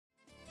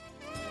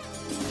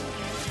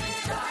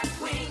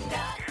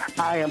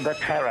I am the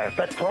terror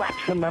that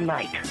flaps in the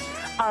night.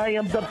 I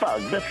am the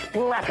bug that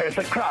splatters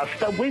across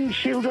the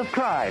windshield of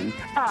crime.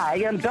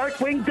 I am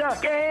Darkwing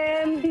Duck,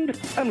 and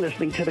I'm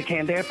listening to the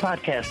Canned Air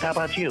podcast. How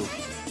about you?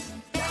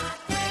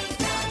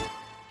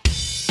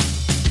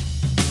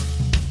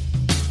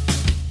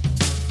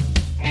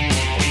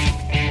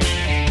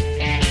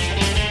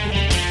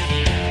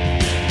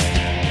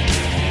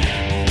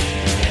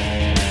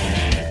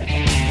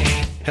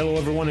 Hello,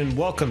 everyone, and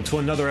welcome to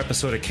another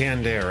episode of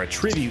Canned Air, a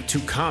tribute to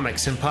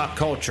comics and pop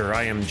culture.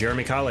 I am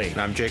Jeremy Colley. And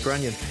I'm Jake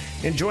Runyon.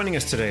 And joining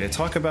us today to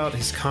talk about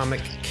his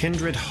comic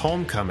Kindred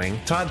Homecoming,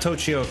 Todd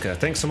Tochioka.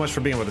 Thanks so much for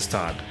being with us,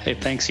 Todd. Hey,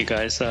 thanks, you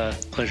guys.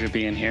 Pleasure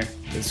being here.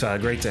 It's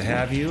great to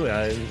have you.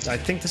 I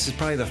think this is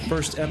probably the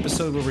first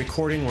episode we're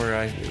recording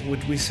where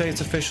would we say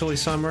it's officially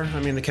summer? I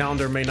mean, the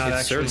calendar may not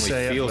actually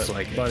say it, feels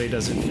like it. Buddy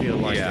doesn't feel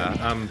like it. Yeah,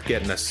 I'm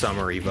getting a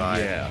summery vibe.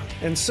 Yeah.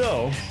 And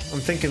so, I'm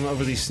thinking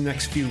over these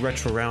next few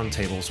retro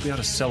roundtables, we ought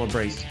to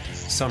celebrate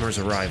summer's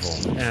arrival.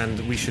 And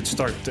we should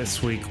start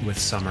this week with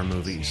summer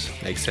movies.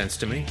 Makes sense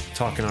to me.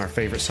 Talking our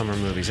favorite summer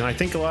movies. And I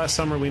think last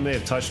summer we may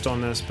have touched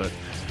on this, but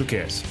who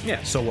cares?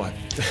 Yeah. So what?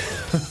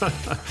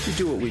 We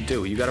do what we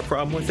do. You got a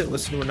problem with it?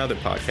 Listen to another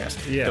podcast.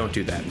 Yeah. Don't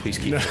do that. Please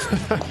keep listening.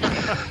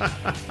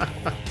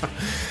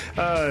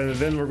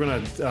 Then we're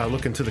going to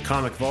look into the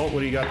comic vault. What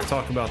do you got to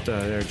talk about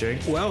there,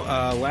 Jake? Well,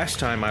 last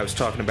time I was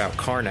talking about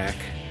Karnak.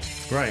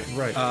 Right.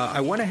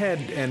 I went ahead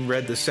and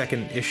read the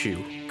second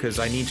issue because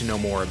I need to know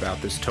more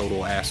about this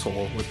total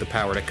asshole with the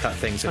power to cut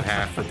things in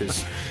half with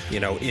his,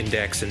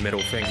 index and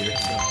middle finger.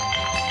 So.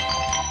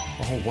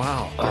 Oh,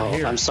 wow. Oh,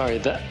 here. I'm sorry.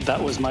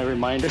 That was my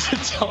reminder to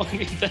tell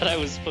me that I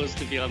was supposed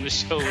to be on the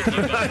show with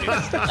you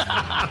guys.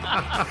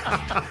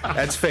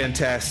 That's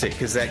fantastic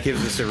because that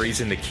gives us a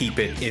reason to keep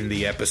it in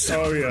the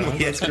episode. Oh, yeah.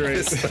 That's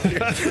great.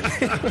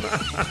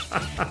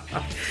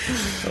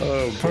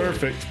 Oh,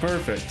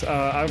 perfect.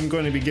 I'm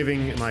going to be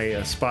giving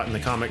my spot in the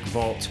comic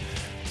vault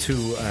to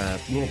a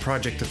little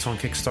project that's on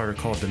Kickstarter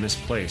called The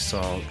Misplaced. So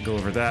I'll go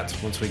over that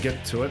once we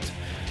get to it.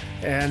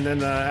 And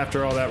then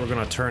after all that, we're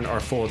going to turn our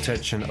full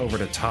attention over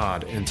to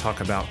Todd and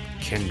talk about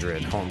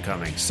Kindred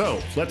Homecoming.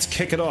 So let's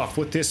kick it off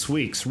with this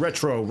week's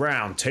Retro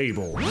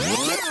Roundtable.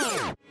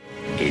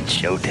 It's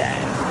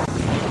showtime.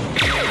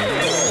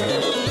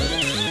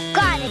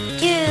 Got it,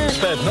 dude.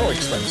 Spared no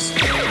expense.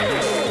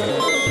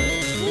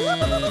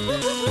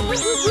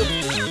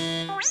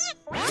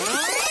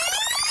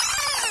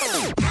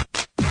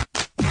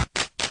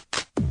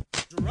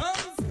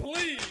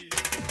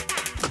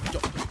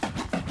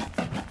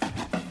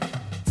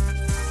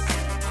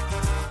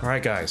 All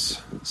right,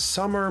 guys.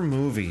 Summer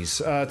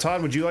movies.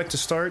 Todd, would you like to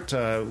start?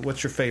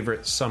 What's your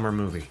favorite summer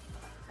movie?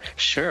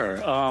 Sure.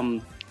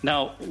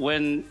 Now,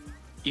 when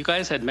you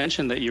guys had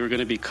mentioned that you were going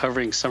to be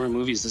covering summer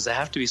movies, does it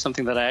have to be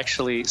something that I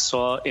actually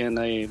saw in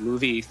a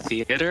movie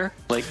theater?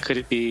 Like, could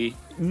it be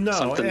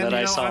something that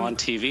I saw on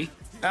TV?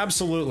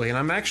 Absolutely, and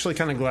I'm actually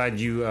kind of glad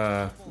you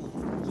were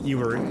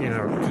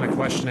kind of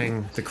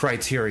questioning the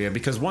criteria,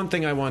 because one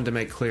thing I wanted to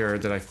make clear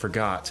that I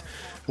forgot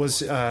was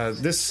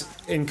this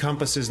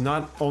encompasses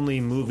not only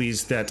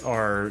movies that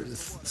are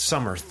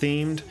summer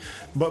themed,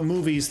 but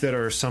movies that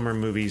are summer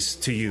movies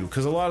to you.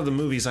 Because a lot of the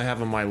movies I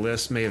have on my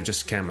list may have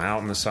just come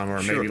out in the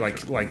summer, Sure. maybe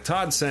like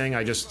Todd saying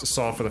I just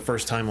saw for the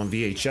first time on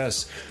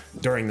VHS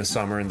during the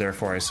summer, and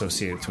therefore I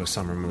associate it to a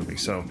summer movie.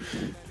 So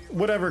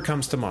whatever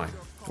comes to mind.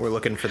 We're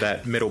looking for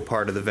that middle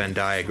part of the Venn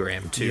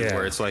diagram, too, Yeah.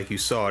 where it's like you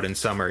saw it in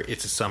summer,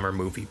 it's a summer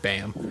movie,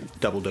 bam,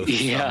 double dose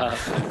of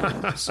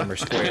Yeah. summer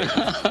squared.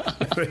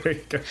 There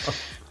you go.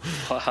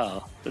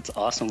 Wow. That's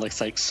awesome. Looks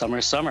like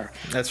summer.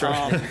 That's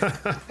right.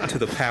 To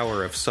the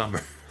power of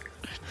summer.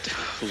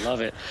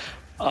 Love it.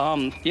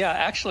 Yeah,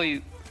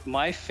 actually,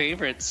 my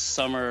favorite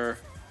summer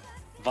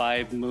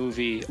vibe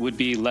movie would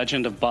be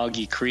Legend of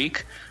Boggy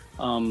Creek,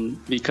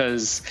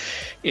 because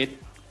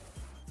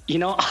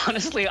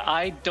honestly,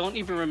 I don't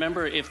even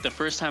remember if the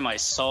first time I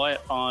saw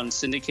it on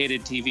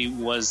syndicated TV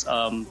was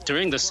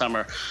during the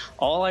summer.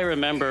 All I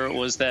remember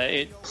was that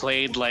it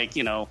played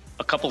a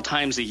couple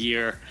times a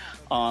year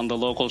on the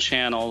local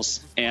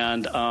channels.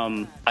 And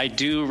I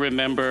do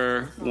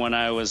remember when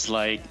I was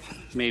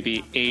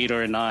maybe 8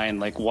 or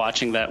 9,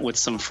 watching that with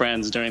some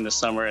friends during the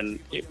summer. And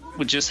it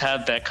would just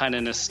have that kind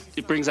of,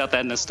 it brings out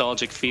that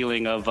nostalgic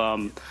feeling of,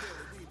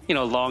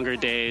 longer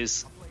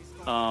days,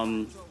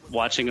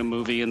 watching a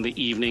movie in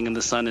the evening and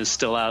the sun is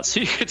still out, so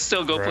you could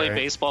still go play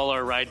baseball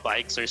or ride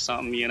bikes or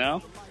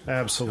something,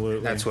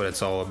 Absolutely. That's what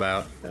it's all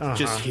about. Uh-huh.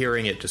 Just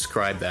hearing it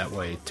described that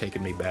way,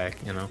 taking me back,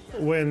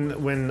 When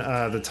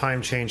the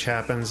time change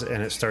happens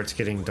and it starts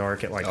getting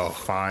dark at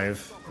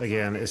 5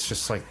 again, it's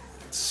just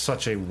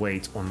such a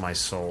weight on my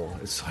soul.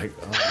 It's like,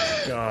 oh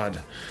my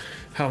God,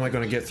 how am I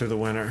going to get through the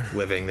winter?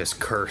 Living this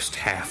cursed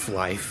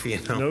half-life,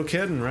 No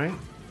kidding, right?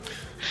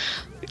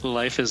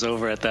 Life is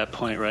over at that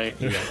point, right?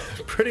 Yeah.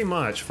 Pretty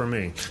much for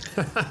me.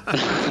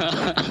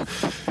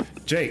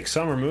 Jake,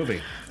 summer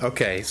movie.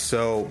 Okay,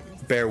 so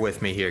bear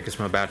with me here because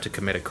I'm about to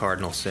commit a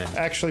cardinal sin.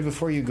 Actually,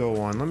 before you go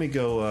on, let me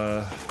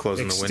go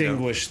Closing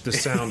extinguish the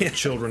sound of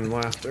children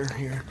laughter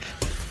here.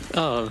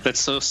 Oh, that's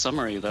so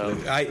summary, though.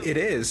 It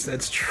is.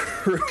 That's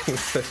true.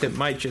 But it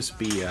might just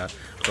be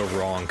the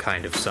wrong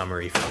kind of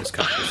summary for this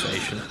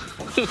conversation.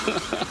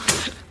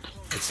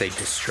 I'd say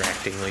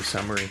distractingly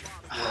summary.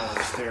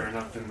 Staring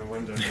up in the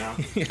window now.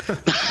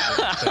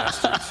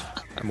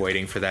 I'm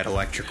waiting for that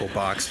electrical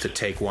box to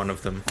take one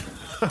of them.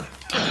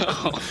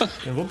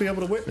 And we'll be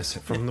able to witness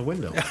it from the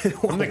window.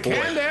 From the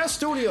Canned Air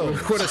Studio.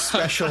 What a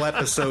special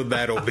episode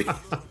that'll be.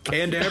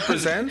 Canned Air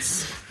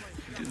presents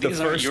the These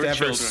aren't first your ever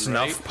children,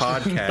 snuff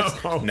right?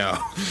 podcast. No.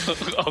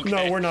 Okay.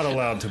 No, we're not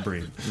allowed to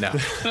breed. No.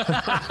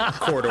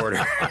 Court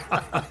order.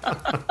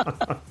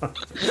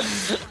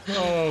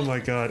 Oh my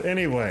God.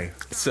 Anyway,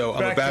 So I'm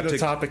back about to the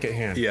topic at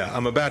hand. Yeah,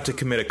 I'm about to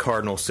commit a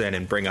cardinal sin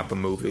and bring up a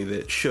movie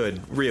that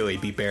should really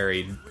be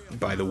buried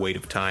by the weight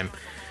of time.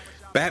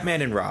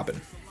 Batman and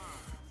Robin.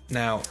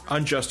 Now,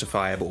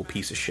 unjustifiable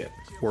piece of shit.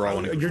 We're all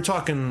in agreement. You're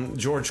talking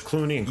George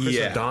Clooney and Chris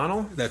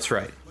O'Donnell? That's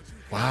right.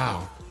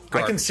 Wow.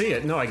 I can see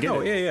it. No, I get it.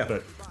 Oh, yeah.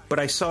 But But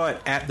I saw it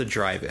at the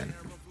drive-in.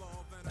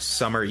 A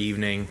summer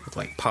evening with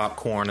like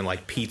popcorn and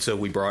like pizza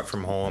we brought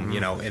from home,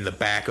 in the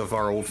back of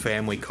our old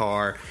family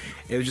car.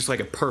 It was just like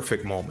a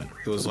perfect moment.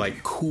 It was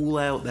like cool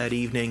out that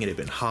evening. It had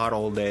been hot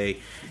all day.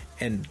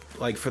 And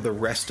like for the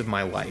rest of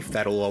my life,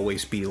 that'll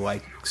always be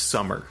like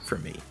summer for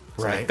me. It's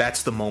Right. Like,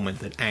 that's the moment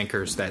that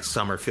anchors that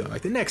summer feeling.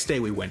 Like the next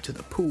day we went to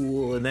the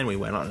pool and then we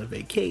went on a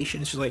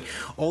vacation. It's just like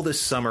all this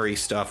summery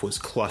stuff was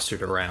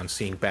clustered around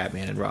seeing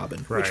Batman and Robin,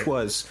 which Right.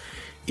 was,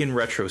 in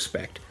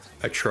retrospect,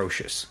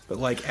 atrocious. But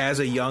like as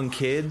a young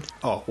kid,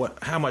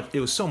 it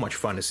was so much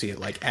fun to see it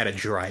like at a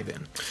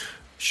drive-in.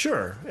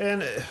 sure.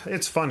 And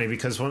it's funny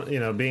because,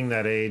 being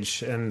that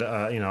age and,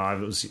 I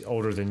was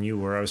older than you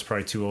were. I was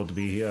probably too old to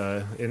be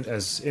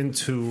as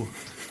into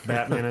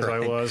Batman as I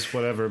was,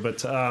 whatever.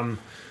 But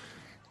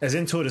as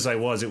into it as I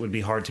was, it would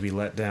be hard to be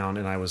let down,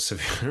 and I was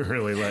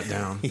severely let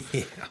down.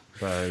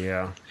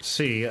 Yeah.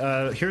 See,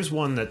 here's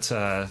one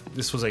that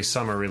this was a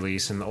summer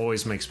release and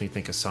always makes me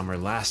think of summer.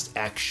 Last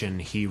Action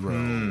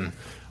Hero.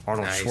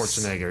 Arnold Nice.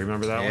 Schwarzenegger.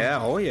 Remember that one? Yeah,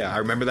 oh yeah. I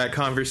remember that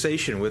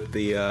conversation with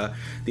the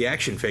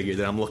action figure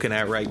that I'm looking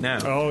at right now.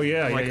 Oh,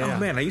 yeah, I'm like, yeah. oh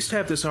man, I used to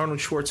have this Arnold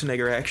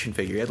Schwarzenegger action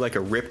figure. He had like a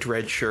ripped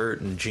red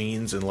shirt and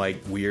jeans and like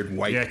weird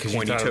white Yeah, because you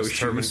pointy thought it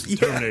toe was shoes.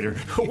 Terminator.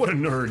 What a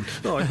nerd.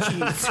 Oh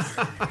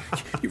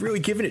jeez. You're really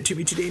giving it to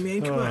me today,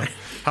 man. Come on.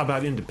 How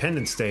about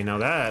Independence Day? Now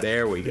that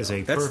There we go. is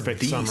a That's perfect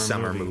the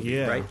summer movie.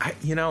 Yeah. right?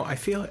 I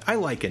feel I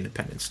like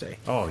Independence Day.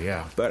 Oh,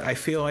 yeah. But I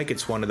feel like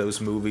it's one of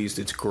those movies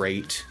that's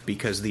great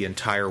because the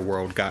entire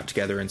world got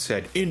together and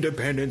said,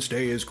 Independence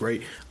Day is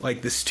great.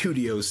 Like, the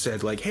studios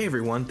said, like, hey,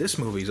 everyone, this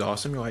movie's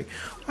awesome. You're like,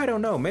 I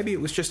don't know. Maybe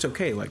it was just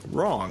okay. Like,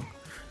 wrong.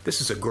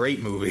 This is a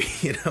great movie.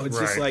 It's just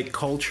Right. like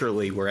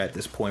culturally we're at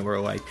this point where,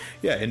 like,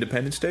 yeah,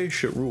 Independence Day,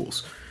 shit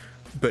rules.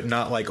 But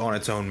not, like, on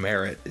its own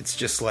merit. It's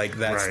just like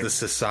that's Right. the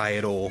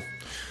societal...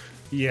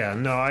 Yeah,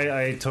 no,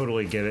 I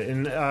totally get it.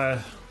 And,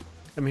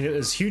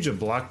 as huge a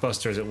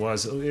blockbuster as it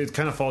was, it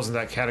kind of falls in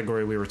that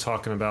category we were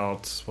talking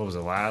about, what was it,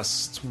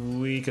 last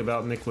week,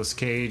 about Nicolas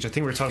Cage. I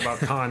think we were talking about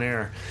Con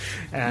Air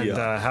and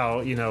Yeah. how,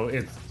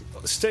 it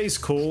stays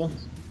cool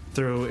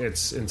through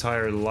its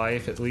entire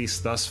life, at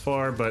least thus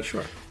far, but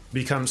Sure.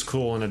 becomes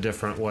cool in a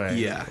different way.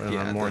 Yeah, in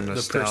yeah, a more the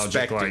nostalgic,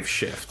 perspective like,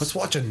 shifts. let's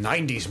watch a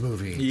 90s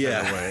movie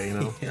kind of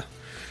way, Yeah.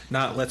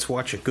 Not let's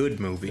watch a good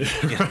movie,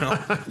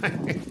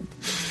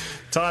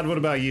 Todd, what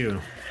about you?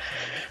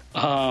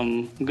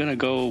 I'm gonna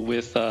go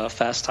with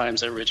Fast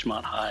Times at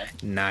Ridgemont High.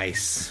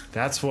 Nice.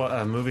 That's what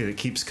a movie that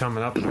keeps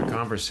coming up in our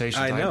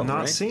conversations. I know, have not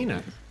right? seen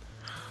it.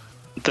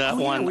 That Oh,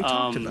 yeah, one, we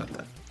talked about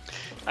that.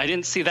 I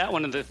didn't see that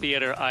one in the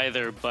theater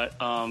either. But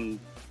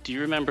do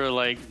you remember,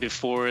 like,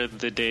 before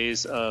the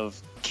days of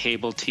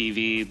cable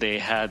TV, they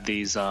had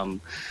these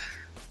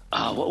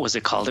what was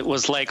it called? It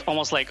was like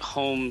almost like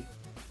home.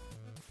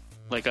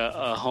 Like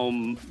a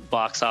home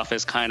box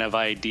office kind of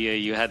idea.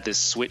 You had this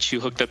switch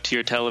you hooked up to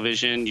your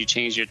television. You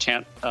changed your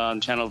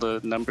channel to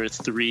number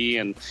 3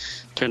 and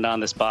turned on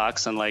this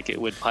box, and like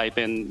it would pipe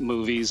in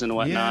movies and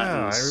whatnot, Yeah,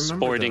 and I remember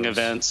sporting those.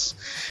 events.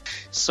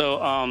 So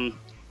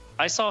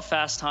I saw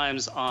Fast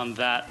Times on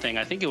that thing.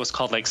 I think it was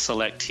called like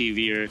Select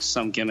TV or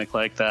some gimmick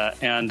like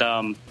that. And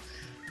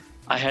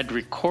I had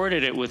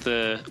recorded it with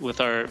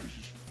our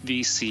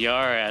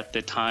VCR at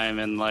the time,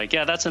 and like,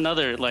 yeah, that's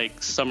another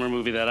like summer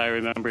movie that I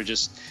remember.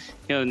 Just,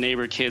 the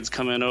neighbor kids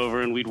coming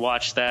over, and we'd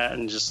watch that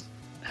and just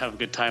have a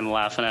good time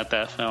laughing at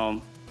that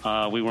film.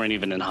 We weren't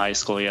even in high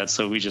school yet,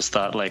 so we just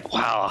thought like,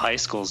 wow, high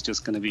school's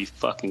just going to be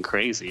fucking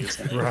crazy,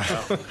 isn't it?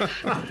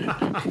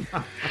 Right.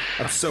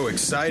 I'm so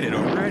excited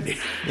already.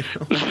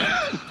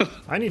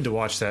 I need to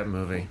watch that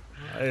movie.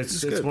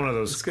 It's good. one of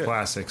those It's good.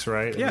 classics,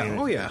 right? Yeah,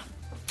 oh yeah.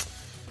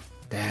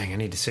 Dang, I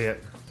need to see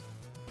it.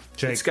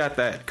 Jake, It's got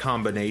that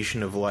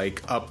combination of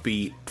like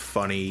upbeat,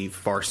 funny,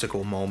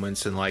 farcical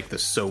moments and like the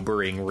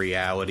sobering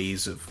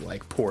realities of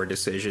like poor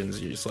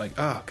decisions. You're just like,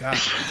 oh god,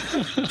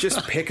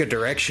 just pick a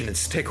direction and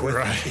stick with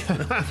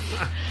it.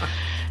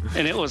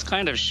 And it was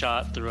kind of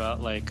shot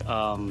throughout like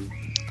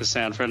the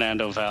San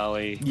Fernando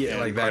Valley, Yeah, and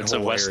like that parts of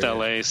whole West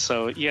area. LA.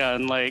 So yeah,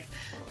 and like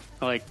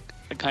I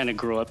kind of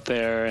grew up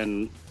there,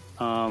 and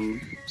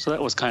So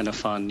that was kind of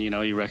fun. You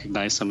know, you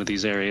recognize some of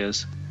these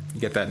areas.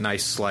 You get that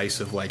nice slice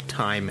of like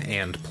time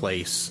and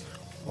place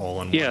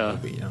all in one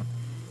movie. You know?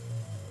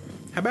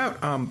 How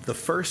about the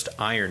first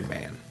Iron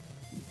Man?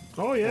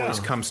 Oh yeah, Always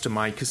comes to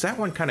mind because that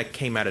one kind of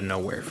came out of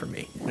nowhere for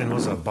me. And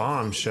was a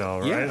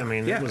bombshell, right? Yeah, I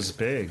mean, it was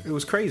big. It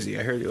was crazy.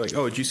 I heard like,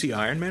 oh, did you see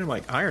Iron Man? I'm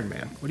like, Iron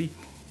Man? What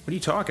are you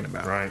talking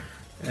about? Right.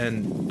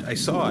 And I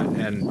saw it,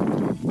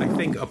 and I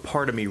think a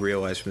part of me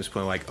realized from this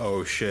point, like,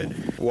 oh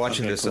shit.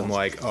 Watching this, cool. I'm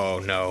like, oh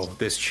no,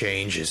 this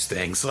changes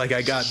things. Like,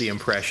 I got the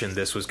impression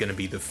this was going to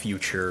be the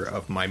future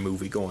of my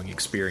movie-going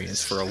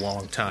experience for a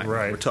long time.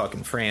 Right. We're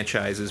talking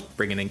franchises,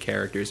 bringing in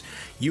characters,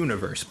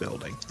 universe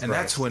building. And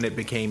that's when it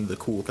became the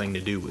cool thing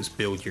to do, was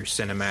build your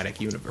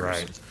cinematic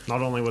universe. Right.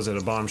 Not only was it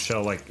a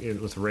bombshell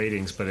with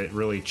ratings, but it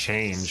really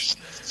changed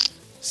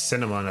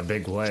cinema in a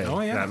big way.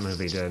 Oh, yeah. That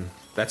movie did.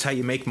 That's how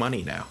you make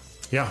money now.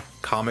 Yeah.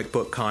 Comic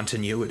book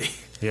continuity.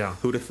 Yeah.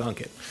 Who'd have thunk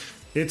it?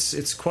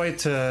 It's quite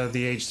the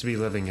age to be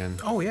living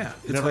in. Oh, yeah.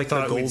 It's never like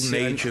thought the we'd golden see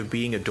age of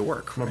being a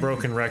dork. I'm a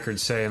broken record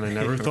saying I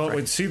never thought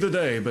we'd see the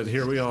day, but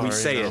here we are. We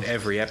say it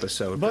every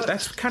episode, but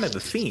that's kind of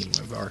the theme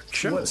of our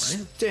show. What right?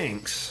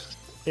 stinks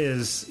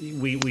is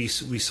we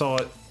saw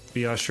it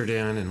be ushered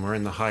in, and we're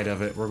in the height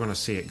of it. We're going to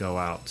see it go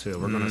out, too.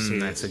 We're going to see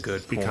that's it a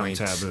good become point.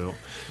 taboo.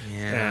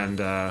 Yeah. And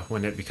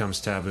when it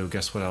becomes taboo,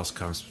 guess what else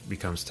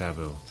becomes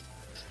taboo?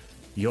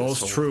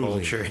 Yours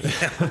truly.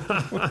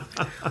 Yeah.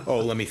 Oh,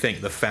 let me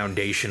think. The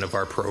foundation of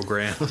our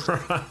program.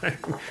 Right.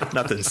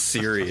 Nothing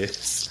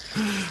serious.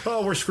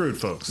 Oh, we're screwed,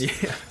 folks.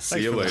 Yeah.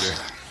 See you later.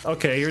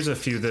 Okay, here's a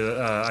few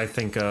that I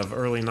think of.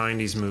 Early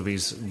 90s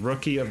movies.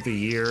 Rookie of the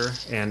Year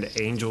and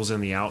Angels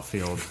in the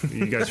Outfield.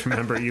 You guys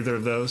remember either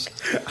of those?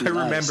 I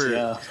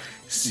remember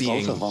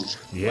seeing both of them.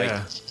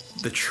 Yeah.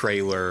 the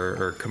trailer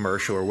or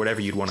commercial or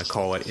whatever you'd want to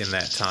call it in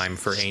that time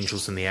for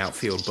Angels in the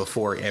Outfield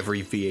before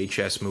every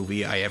VHS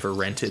movie I ever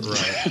rented.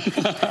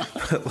 Right.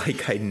 But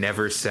like I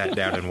never sat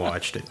down and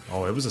watched it.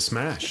 Oh, it was a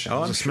smash. It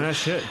Oh, was I'm a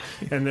smash hit.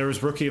 And there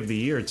was Rookie of the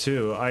Year,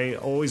 too. I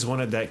always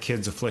wanted that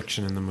kid's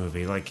affliction in the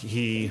movie. Like,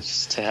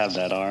 Just to have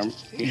that arm.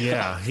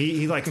 Yeah,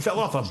 he like fell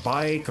off a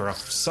bike or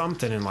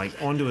something and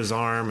like onto his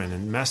arm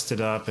and messed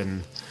it up,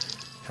 and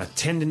a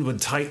tendon would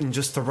tighten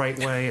just the right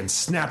way and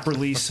snap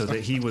release so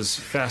that he was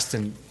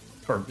pitching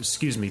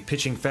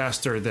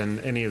faster than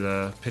any of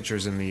the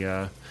pitchers in the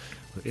NBL,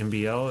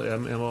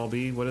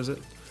 MLB, what is it?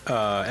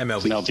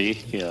 MLB.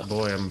 MLB, yeah.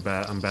 Boy, I'm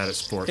bad at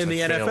sports. In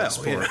the I fail NFL, at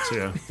sports,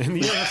 yeah. In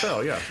the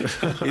NFL, yeah.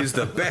 He's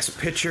the best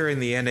pitcher in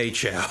the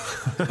NHL.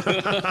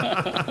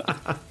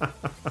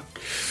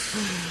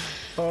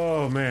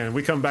 Oh man,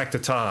 we come back to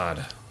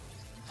Todd.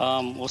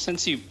 Well,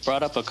 since you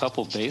brought up a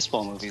couple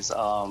baseball movies,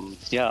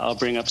 I'll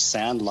bring up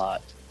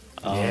Sandlot.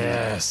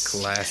 Yes,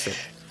 classic.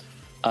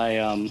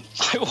 I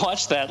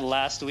watched that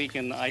last week,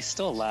 and I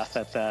still laugh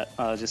at that,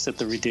 just at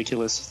the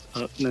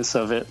ridiculousness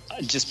of it,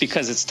 just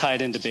because it's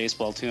tied into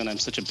baseball too, and I'm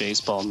such a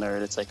baseball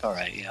nerd. It's like, all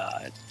right,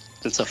 yeah,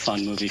 it's a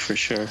fun movie for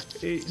sure.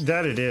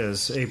 That it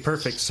is a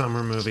perfect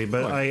summer movie,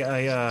 but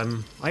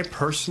I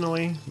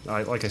personally,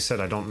 like I said,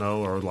 I don't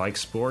know or like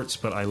sports,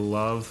 but I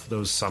love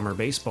those summer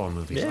baseball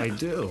movies. Yeah. I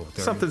do.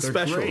 Something they're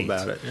special great.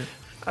 about it. Yeah.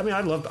 I mean,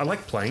 I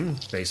like playing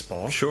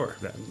baseball. Sure.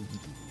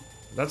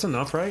 That's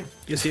enough, right?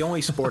 It's the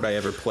only sport I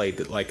ever played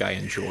that like I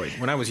enjoyed.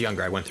 When I was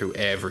younger, I went through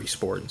every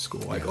sport in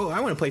school. Like,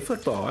 I want to play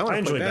football. I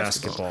enjoy play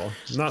basketball.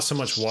 Not so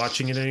much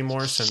watching it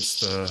anymore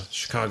since the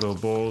Chicago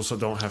Bulls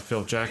don't have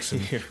Phil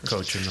Jackson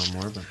coaching no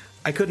more. But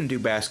I couldn't do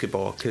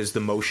basketball because the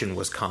motion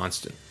was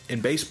constant. In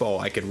baseball,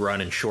 I could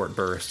run in short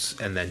bursts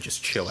and then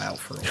just chill out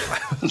for a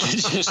while.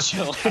 Just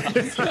chill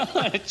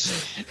out.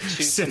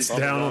 sits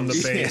down on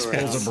the base,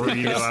 pulls a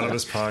burrito out of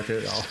his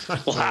pocket.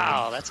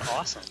 Wow, that's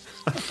awesome.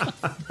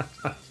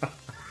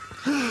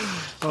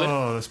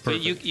 That's perfect.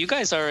 But you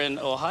guys are in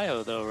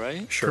Ohio, though,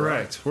 right? Sure.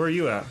 Correct. Where are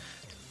you at?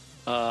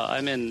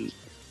 I'm in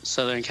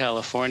Southern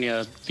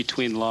California,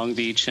 between Long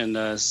Beach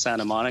and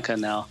Santa Monica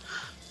now.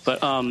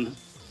 But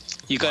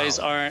you guys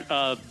aren't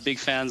big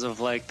fans of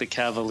like the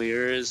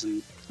Cavaliers,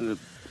 and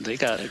they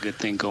got a good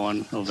thing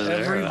going over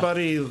there.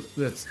 Everybody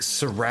that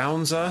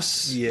surrounds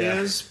us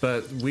is,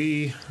 but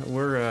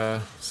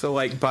we're So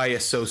like by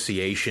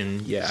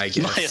association, I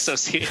guess. By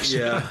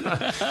association.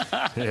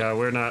 yeah,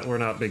 we're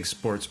not big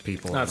sports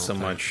people. Not so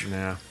much.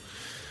 Yeah.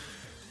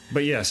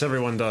 But yes,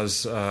 everyone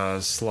does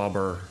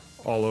slobber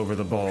all over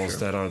the balls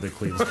that are the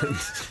Cleveland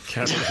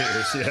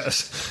Cavaliers.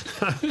 Yes.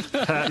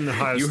 And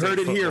Ohio You State heard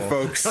it football. here,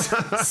 folks.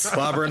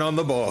 Slobbering on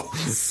the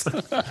balls.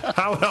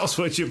 How else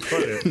would you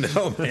put it?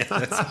 No, man,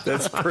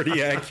 that's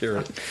pretty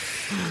accurate.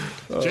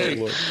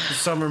 Jake,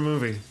 summer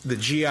movie. The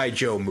G.I.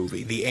 Joe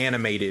movie, the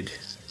animated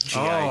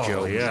G.I.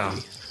 Joe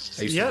movie.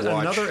 I used Yet to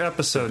watch another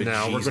episode the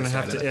now. We're going to bejesus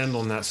have out of to that. end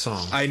on that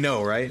song. I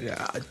know, right?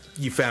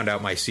 You found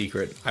out my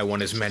secret. I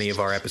want as many of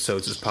our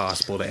episodes as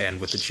possible to end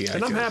with the G.I.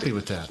 And I'm Joe happy theme.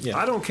 with that. Yeah.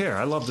 I don't care.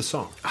 I love the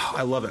song. Oh,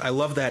 I love it. I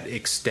love that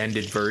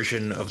extended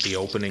version of the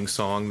opening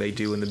song they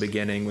do in the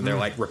beginning when they're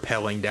like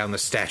rappelling down the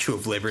Statue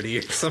of Liberty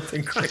or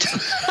something crazy.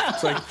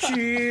 It's like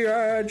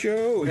G.I.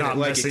 Joe. And Not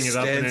messing it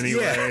up in any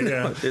way,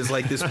 yeah. There's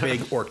like this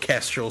big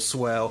orchestral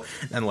swell,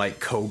 and like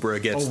Cobra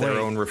gets Oh, their wait.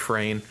 own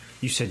refrain.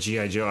 You said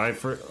G.I. Joe. I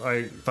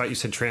thought you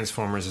said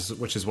Transformers,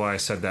 which is why I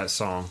said that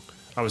song.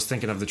 I was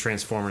thinking of the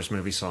Transformers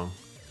movie song.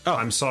 Oh.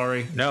 I'm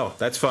sorry. No,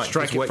 that's fine.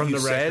 Strike 'cause it what from you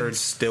the said record.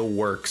 still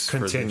works for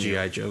the Continue.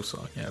 G.I. Joe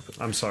song. Yeah,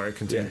 but I'm sorry.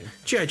 Continue.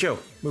 G.I. Joe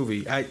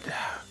movie. I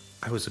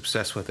was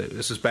obsessed with it.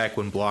 This is back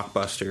when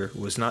Blockbuster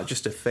was not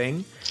just a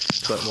thing,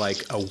 but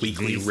like a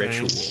weekly The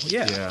ritual. thing?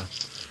 Yeah.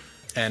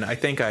 And I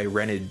think I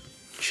rented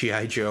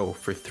G.I. Joe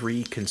for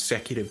 3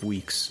 consecutive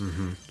weeks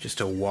just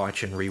to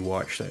watch and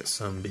rewatch that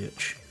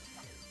sumbitch.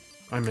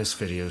 I miss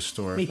Video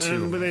Store. Me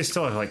too. But they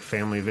still have like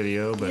Family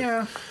Video, but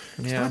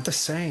it's not the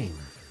same.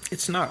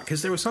 It's not,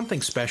 because there was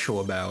something special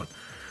about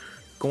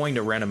going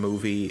to rent a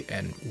movie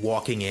and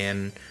walking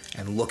in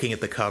and looking at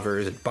the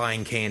covers and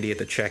buying candy at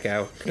the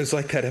checkout. It's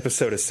like that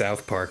episode of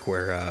South Park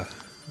where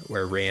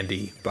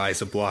Randy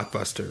buys a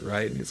Blockbuster,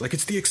 right? And it's like,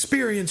 it's the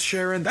experience,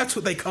 Sharon. That's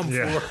what they come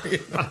Yeah.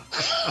 for.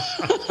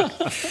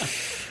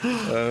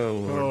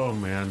 Oh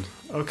man.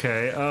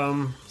 Okay.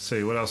 Let's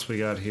see what else we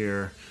got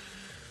here.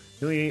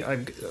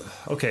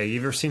 Okay, you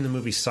ever seen the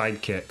movie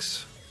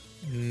Sidekicks?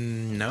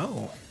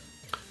 No.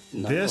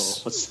 No,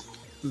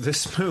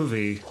 This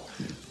movie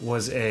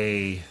was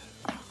a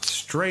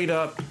straight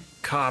up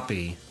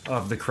copy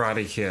of The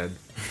Karate Kid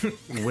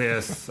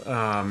with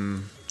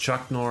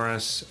Chuck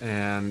Norris,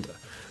 and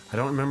I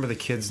don't remember the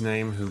kid's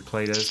name who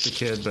played as the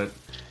kid, but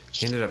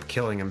he ended up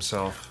killing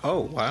himself.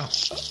 Oh, wow.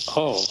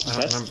 Oh, I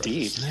don't that's remember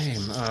deep. his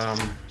name.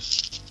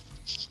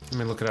 Let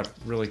me look it up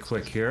really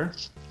quick here.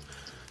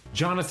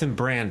 Jonathan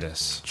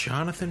Brandis.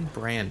 Jonathan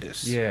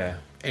Brandis. Yeah.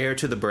 Heir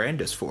to the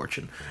Brandis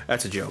fortune.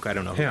 That's a joke. I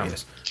don't know who Him. he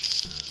is.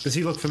 Does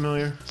he look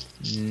familiar?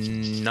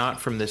 Not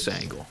from this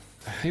angle.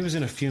 He was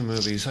in a few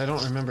movies. I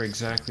don't remember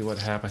exactly what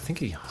happened. I think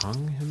he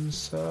hung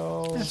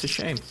himself. That's a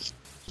shame.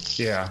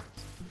 Yeah.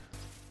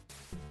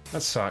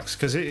 That sucks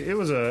because it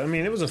was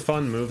a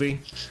fun movie,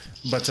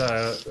 but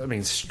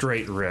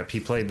straight rip. He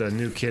played the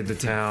new kid to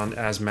town,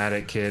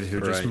 asthmatic kid who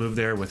just Right. moved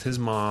there with his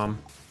mom.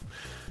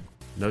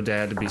 No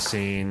dad to be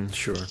seen.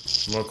 Sure.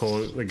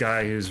 The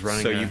guy who's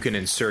running. So you can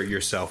insert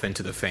yourself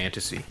into the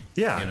fantasy.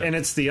 Yeah, you know? and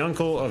it's the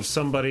uncle of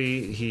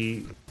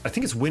somebody. I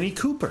think it's Winnie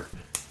Cooper.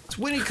 It's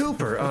Winnie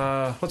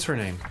Cooper. What's her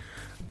name?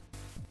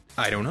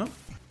 I don't know.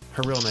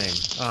 Her real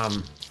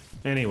name.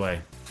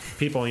 Anyway,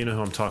 people, you know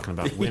who I'm talking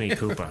about. Winnie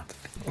Cooper.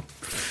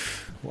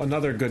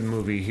 Another good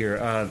movie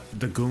here.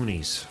 The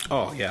Goonies.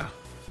 Oh, yeah.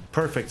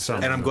 Perfect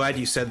summer. And I'm glad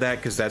you said that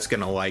because that's going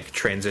to like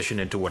transition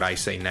into what I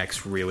say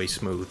next really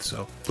smooth.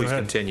 So please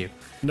ahead. continue.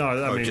 No,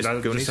 I mean, just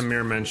that's Goonies? just a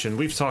mere mention.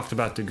 We've talked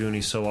about the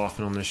Goonies so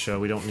often on this show.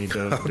 We don't need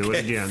to do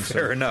it again.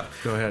 Fair so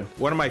enough. Go ahead.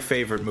 One of my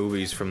favorite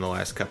movies from the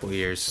last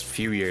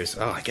few years.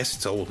 Oh, I guess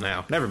it's old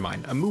now. Never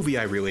mind. A movie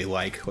I really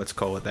like, let's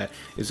call it that,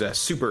 is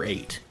Super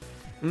 8.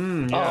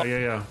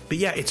 Yeah. But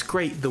yeah, it's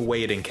great the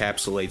way it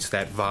encapsulates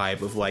that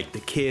vibe of like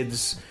the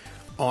kids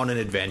on an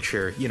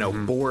adventure,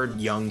 bored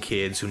young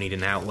kids who need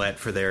an outlet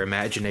for their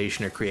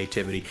imagination or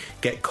creativity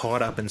get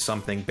caught up in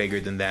something bigger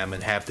than them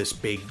and have this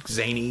big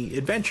zany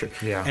adventure.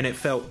 Yeah. And it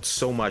felt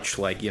so much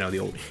like, the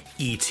old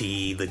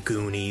E.T., the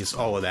Goonies,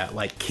 all of that,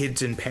 like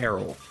kids in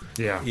peril.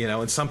 Yeah.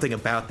 And something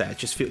about that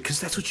just feel because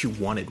that's what you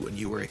wanted when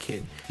you were a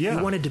kid. Yeah.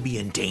 You wanted to be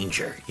in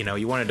danger.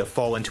 You wanted to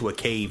fall into a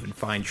cave and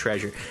find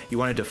treasure. You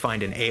wanted to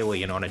find an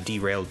alien on a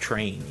derailed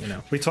train.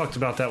 We talked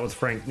about that with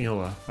Frank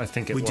Mula. I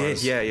think We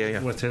did,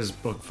 yeah. With his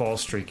book Fall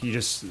Streak, you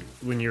just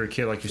when you're a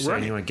kid, like you're saying,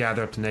 Right. you want to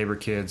gather up the neighbor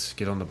kids,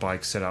 get on the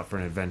bike, set out for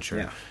an adventure,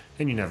 Yeah.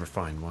 and you never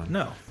find one.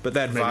 No, but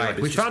that Maybe vibe like,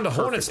 is we just found a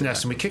perfect hornet's for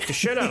nest that. and we kicked the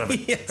shit out of it.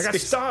 Yes, I got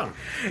stung.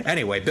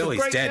 Anyway, Billy's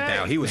great dead day.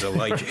 now. He was a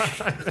legend.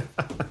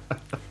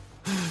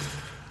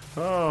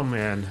 Oh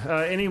man,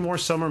 any more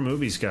summer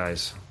movies,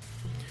 guys?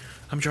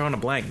 I'm drawing a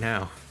blank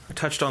now. I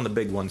touched on the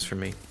big ones for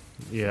me.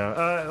 Yeah.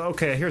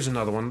 Okay. Here's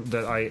another one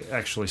that I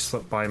actually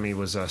slipped by me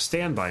was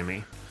Stand By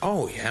Me,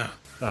 Oh yeah.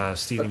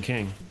 Stephen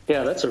King.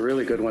 Yeah, that's a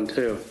really good one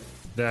too.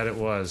 That it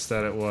was,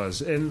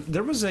 and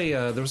there was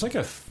like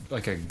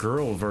a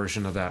girl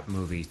version of that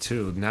movie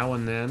too. Now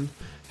and Then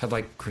had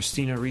like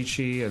Christina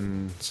Ricci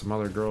and some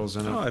other girls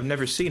in it. Oh, I've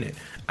never seen it.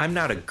 I'm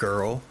not a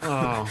girl.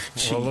 Oh,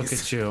 well, look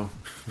Jeez. at you.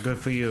 Good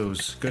for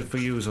yous. Good for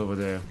yous over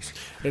there.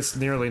 It's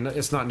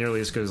not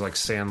nearly as good as like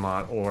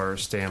Sandlot or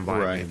Stand By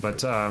Me, Right.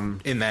 but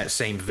In that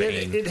same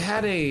vein. it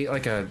had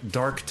a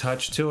dark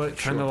touch to it,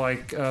 kind of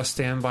like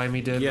Stand By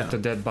Me did Yeah. with the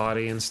dead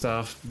body and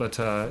stuff. But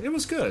it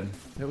was good.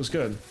 It was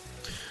good.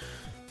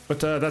 But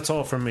that's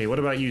all from me. What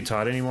about you,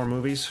 Todd? Any more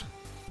movies?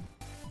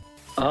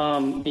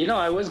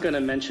 I was going to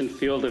mention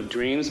Field of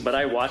Dreams, but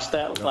I watched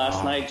that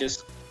last night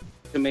just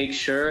to make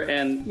sure.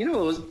 And,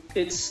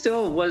 it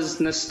still was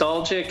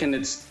nostalgic and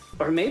it's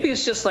Or maybe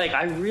it's just like,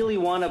 I really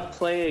want to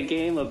play a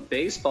game of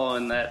baseball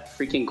in that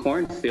freaking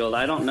cornfield.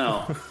 I don't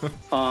know.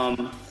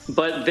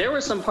 But there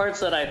were some parts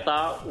that I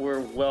thought were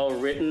well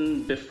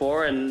written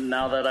before, and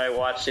now that I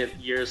watch it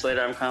years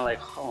later, I'm kind of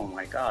like, oh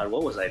my God,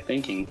 what was I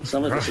thinking?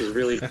 Some of this is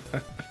really...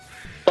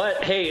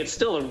 But hey, it's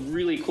still a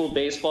really cool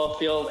baseball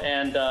field,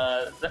 and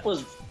that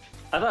was,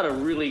 I thought, a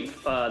really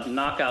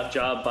knockout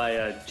job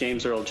by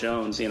James Earl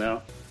Jones, you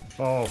know?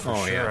 Oh, for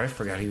sure. Yeah. I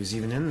forgot he was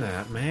even in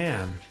that.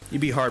 Man.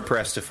 You'd be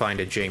hard-pressed to find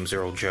a James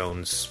Earl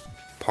Jones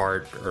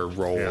part or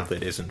role Yeah.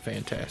 that isn't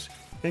fantastic.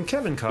 And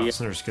Kevin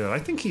Costner's good. I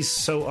think he's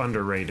so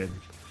underrated.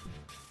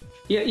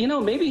 Yeah, you know,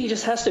 maybe he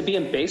just has to be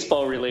in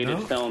baseball-related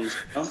No. films.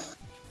 You know?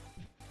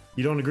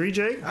 You don't agree,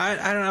 Jake? I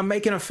don't know, I'm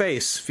making a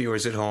face,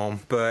 viewers at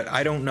home, but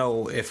I don't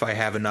know if I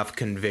have enough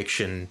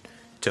conviction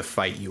to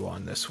fight you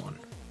on this one.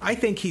 I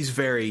think he's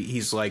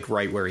like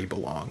right where he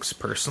belongs,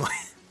 personally.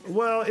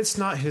 Well, it's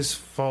not his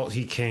fault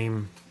he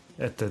came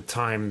at the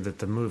time that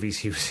the movies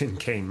he was in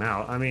came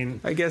out. I mean,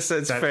 I guess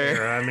that's that fair.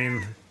 era, I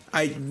mean,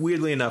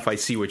 Weirdly enough, I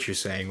see what you're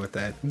saying with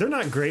that. they're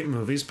not great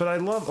movies, but I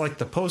love, like,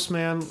 The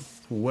Postman,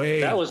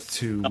 way That was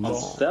too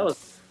long. That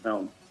was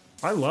no.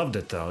 I loved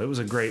it, though. It was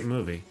a great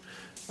movie.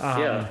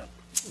 Yeah.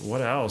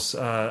 What else?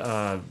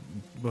 What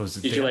was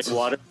it? Did you like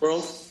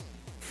Waterworld?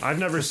 I've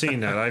never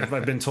seen that.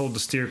 I've been told to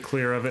steer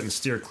clear of it, and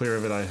steer clear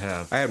of it I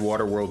have. I had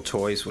Waterworld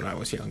toys when I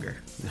was younger.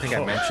 I think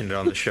I mentioned it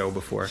on the show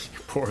before.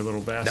 Poor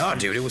little bastard. No,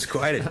 dude, it was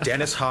cool. I had a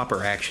Dennis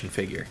Hopper action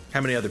figure.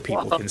 How many other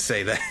people can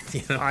say that?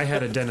 You know? I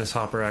had a Dennis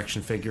Hopper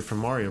action figure from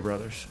Mario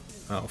Brothers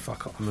Oh,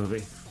 fuck off.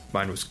 movie.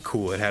 Mine was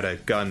cool. It had a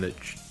gun that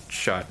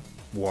shot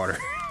water.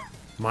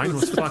 Mine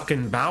was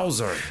fucking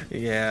Bowser.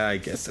 Yeah, I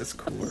guess that's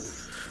cooler.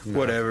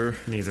 Whatever.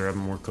 Neither of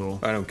them were cool.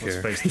 I don't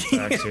care. Let's face the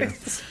facts here.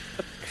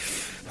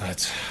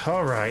 But,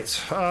 all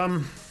right. Are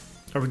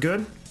we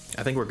good?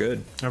 I think we're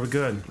good. Are we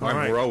good? All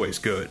right. We're always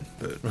good.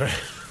 But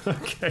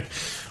Okay.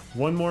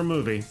 One more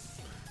movie.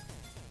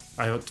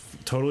 I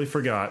totally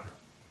forgot.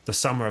 The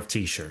Summer of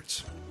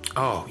T-Shirts.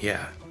 oh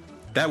yeah,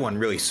 that one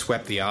really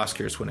swept the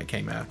Oscars when it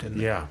came out,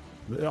 didn't it? Yeah,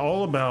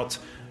 all about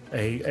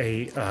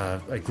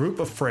a group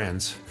of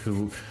friends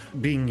who,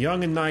 being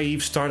young and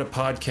naive, start a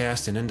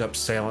podcast and end up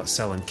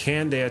selling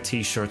canned air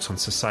T-shirts on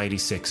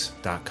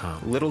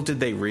Society6.com. Little did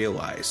they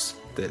realize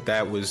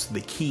that was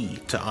the key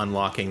to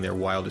unlocking their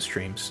wildest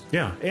dreams.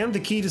 Yeah, and the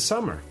key to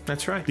summer.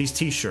 That's right. These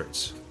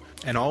T-shirts.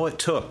 And all it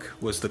took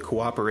was the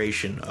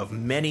cooperation of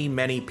many,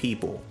 many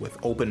people with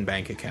open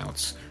bank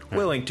accounts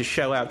willing to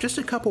shell out just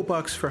a couple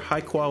bucks for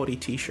high-quality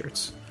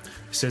T-shirts.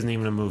 This isn't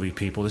even a movie,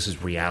 people. This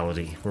is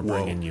reality. We're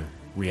bringing you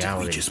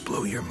reality. We just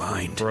blow your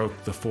mind.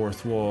 Broke the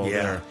fourth wall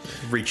Yeah, there.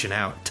 reaching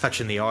out,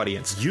 touching the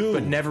audience, You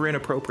but never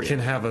inappropriate. Can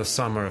have a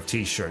summer of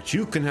T-shirts.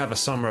 You can have a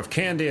summer of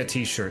canned air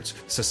T-shirts.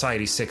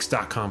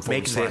 Society6.com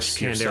Make this your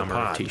 /canned air summer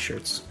of pod.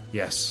 T-shirts.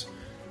 Yes.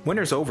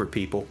 Winter's over,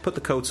 people. Put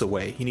the coats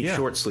away. You need Yeah.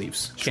 short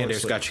sleeves. Canned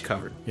Air's sleeve. got you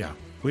covered. Yeah.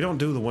 We don't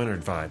do the winter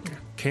vibe.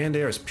 Canned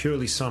air is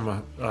purely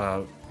summer,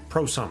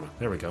 pro summer.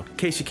 There we go. In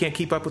case you can't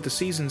keep up with the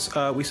seasons,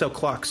 we sell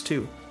clocks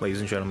too, ladies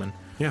and gentlemen.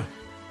 Yeah.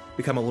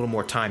 Become a little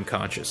more time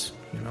conscious,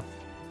 you know.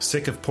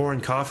 Sick of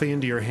pouring coffee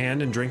into your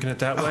hand and drinking it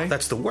that way? Oh,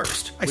 that's the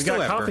worst. I we still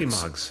got have coffee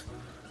burns. mugs.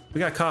 We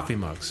got coffee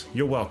mugs.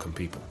 You're welcome,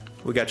 people.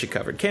 We got you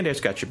covered. Canned Air's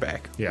got your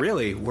back. Yeah.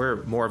 Really,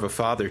 we're more of a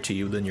father to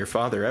you than your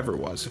father ever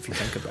was, if you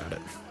think about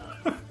it.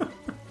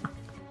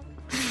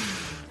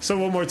 So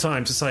one more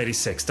time,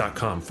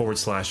 Society6.com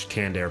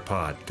 /canned air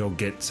pod. Go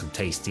get some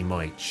tasty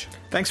merch.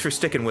 Thanks for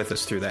sticking with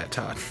us through that,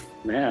 Todd.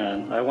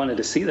 Man, I wanted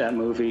to see that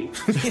movie.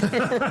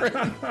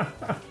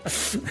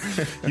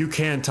 You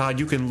can, Todd.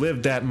 You can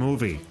live that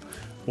movie.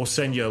 We'll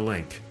send you a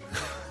link.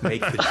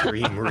 Make the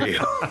dream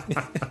real.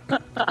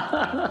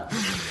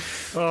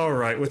 All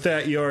right, with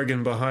that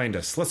Jorgen behind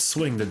us, let's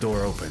swing the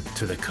door open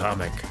to the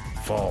comic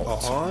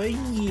vault. Oh,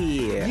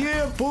 yeah.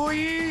 Yeah,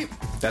 boy!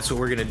 That's what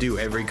we're going to do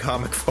every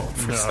comic vault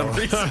for some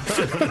reason.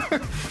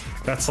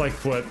 That's like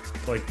what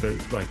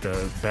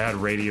the bad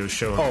radio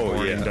show in the Oh,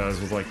 morning yeah. does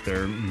with like their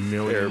They're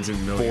millions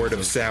and millions bored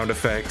of sound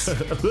effects.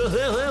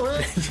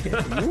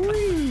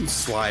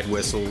 Slide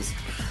whistles.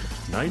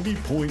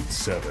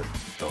 90.7.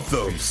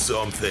 Though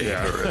something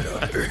Yeah. or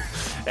another.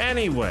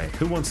 Anyway,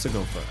 who wants to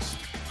go first?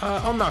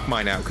 I'll knock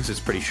mine out because it's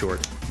pretty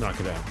short. Knock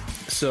it out.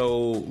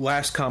 So,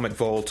 last Comic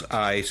Vault,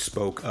 I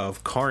spoke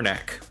of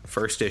Karnak,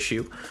 first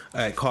issue.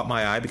 It caught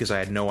my eye because I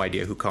had no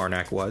idea who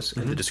Karnak was.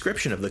 And the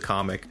description of the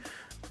comic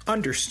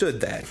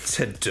understood that.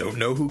 Said, don't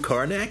know who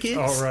Karnak is?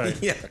 All right.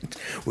 Yeah.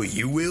 Well,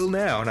 you will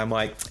now. And I'm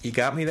like, you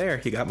got me there.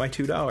 You got my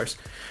 $2.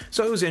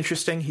 So it was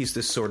interesting. He's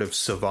this sort of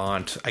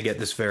savant. I get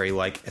this very,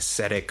 like,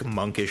 ascetic,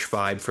 monkish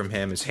vibe from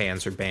him. His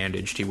hands are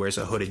bandaged. He wears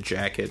a hooded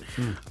jacket.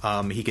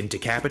 He can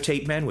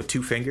decapitate men with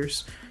 2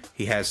 fingers.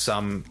 He has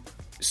some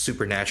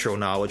supernatural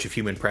knowledge of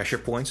human pressure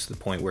points, to the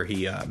point where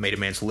he made a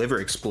man's liver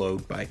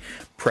explode by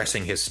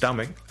pressing his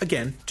stomach.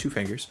 Again, 2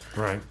 fingers.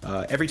 Right.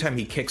 Every time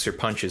he kicks or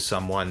punches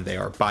someone, they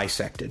are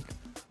bisected.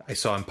 I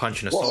saw him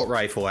punch an assault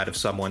rifle out of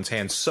someone's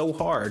hand so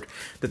hard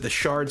that the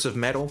shards of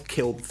metal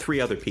killed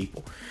 3 other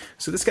people.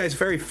 So this guy's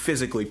very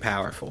physically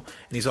powerful,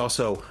 and he's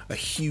also a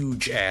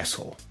huge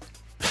asshole.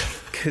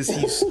 Because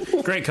he's...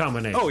 Great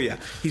combination. Oh, yeah.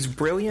 He's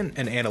brilliant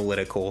and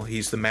analytical.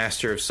 He's the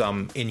master of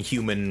some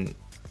inhuman...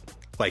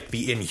 like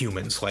the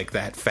Inhumans, like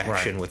that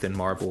faction within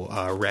Marvel,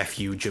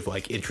 refuge of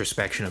like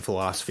introspection and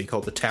philosophy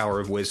called the Tower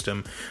of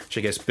Wisdom, which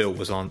I guess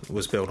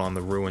was built on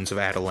the ruins of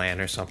Atalan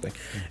or something.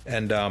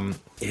 And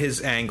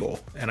his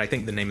angle, and I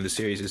think the name of the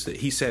series is that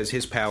he says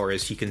his power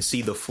is he can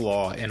see the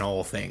flaw in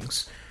all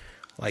things.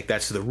 Like,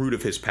 that's the root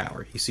of his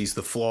power. He sees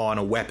the flaw in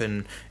a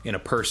weapon, in a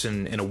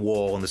person, in a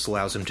wall, and this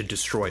allows him to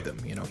destroy them.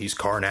 You know, he's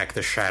Karnak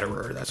the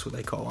Shatterer, that's what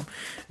they call him.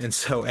 And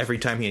so every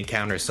time he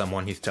encounters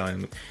someone, he's telling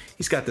them,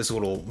 he's got this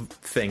little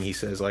thing he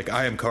says, like,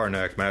 I am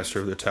Karnak,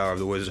 master of the Tower of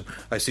the Wisdom.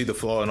 I see the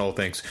flaw in all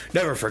things.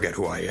 Never forget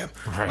who I am.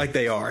 Right. Like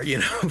they are, you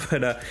know.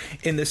 But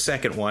in this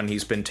second one,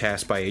 he's been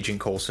tasked by Agent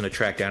Coulson to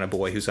track down a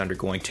boy who's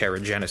undergoing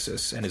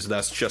Terrigenesis and is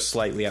thus just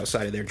slightly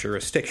outside of their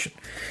jurisdiction.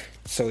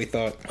 So he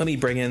thought, let me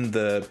bring in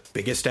the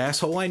biggest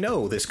asshole I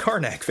know, this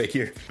Karnak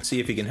figure, see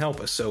if he can help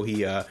us. So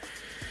he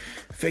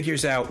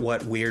figures out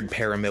what weird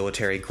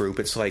paramilitary group,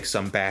 it's like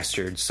some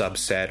bastard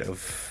subset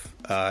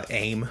of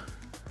AIM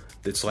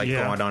that's like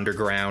gone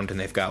underground, and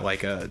they've got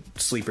like a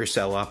sleeper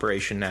cell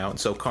operation now. And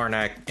so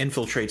Karnak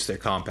infiltrates their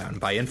compound.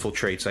 By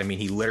infiltrates, I mean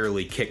he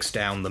literally kicks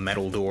down the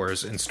metal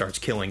doors and starts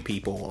killing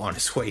people on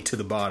his way to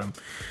the bottom.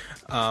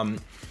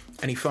 And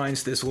he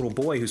finds this little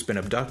boy who's been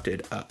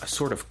abducted. A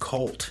sort of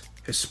cult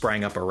has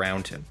sprang up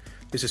around him.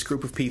 There's this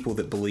group of people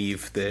that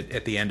believe that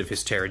at the end of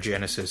his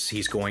Terrigenesis,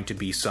 he's going to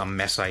be some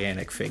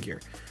messianic figure.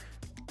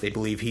 They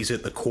believe he's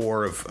at the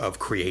core of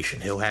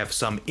creation. He'll have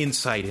some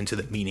insight into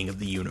the meaning of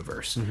the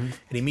universe. Mm-hmm. And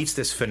he meets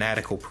this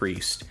fanatical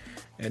priest,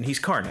 and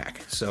he's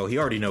Karnak, so he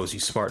already knows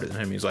he's smarter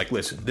than him. He's like,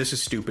 listen, this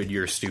is stupid,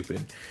 you're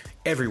stupid.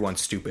 Everyone's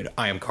stupid,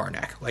 I am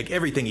Karnak. Like,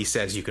 everything he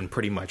says you can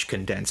pretty much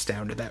condense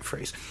down to that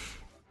phrase.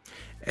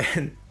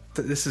 And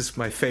this is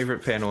my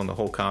favorite panel in the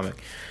whole comic.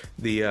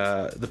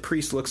 The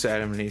priest looks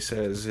at him and he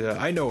says,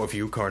 I know of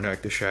you,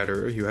 Karnak the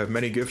Shatterer. You have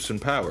many gifts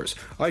and powers.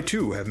 I,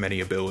 too, have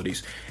many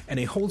abilities. And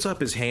he holds up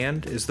his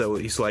hand as though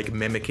he's, like,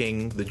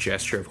 mimicking the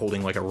gesture of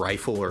holding, like, a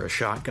rifle or a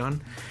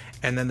shotgun.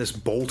 And then this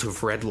bolt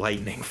of red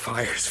lightning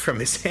fires from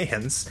his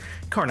hands.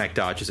 Karnak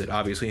dodges it,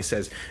 obviously. He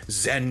says,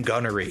 Zen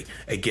gunnery,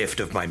 a gift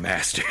of my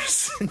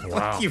masters. Wow.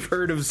 Like you've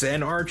heard of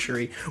Zen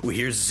archery. Well,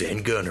 here's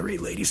Zen gunnery,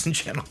 ladies and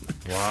gentlemen.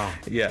 Wow.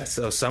 Yeah,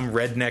 so some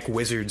redneck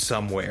wizard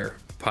somewhere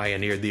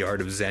pioneered the art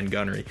of Zen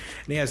gunnery.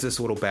 And he has this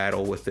little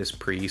battle with this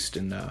priest,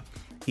 and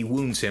he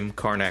wounds him,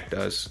 Karnak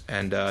does,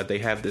 and they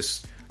have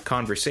this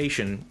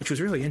conversation, which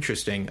was really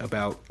interesting,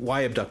 about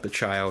why abduct the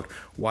child,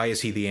 why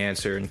is he the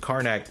answer, and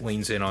Karnak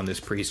leans in on this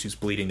priest who's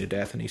bleeding to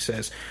death, and he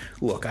says,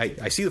 look,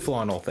 I see the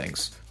flaw in all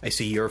things. I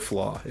see your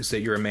flaw is that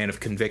you're a man of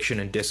conviction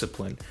and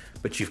discipline,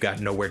 but you've got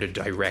nowhere to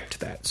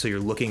direct that, so you're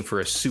looking for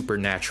a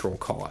supernatural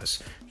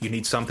cause. You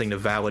need something to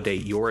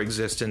validate your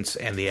existence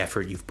and the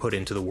effort you've put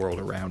into the world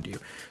around you.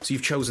 So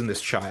you've chosen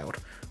this child,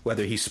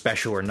 whether he's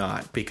special or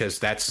not, because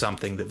that's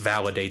something that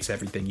validates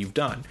everything you've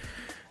done.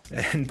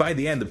 And by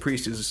the end, the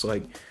priest is just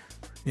like,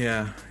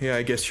 yeah,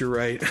 I guess you're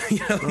right. He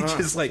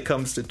just like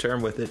comes to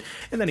term with it.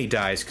 And then he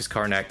dies because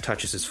Karnak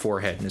touches his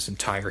forehead and his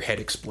entire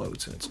head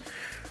explodes. And it's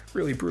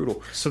really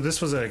brutal. So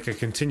this was like a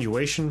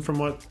continuation from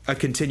what? A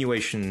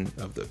continuation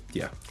of the,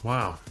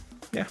 Wow.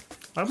 Yeah.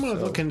 I'm going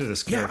to look into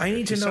this character. Yeah, I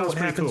need to know what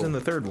happens in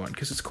the third one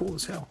because it's cool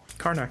as hell.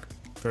 Karnak.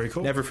 Very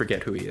cool. Never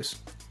forget who he is.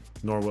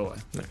 Nor will I.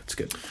 No, it's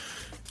good.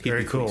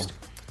 Very cool.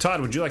 Todd,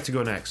 would you like to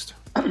go next?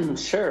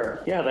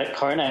 Sure. Yeah, that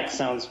Karnak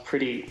sounds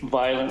pretty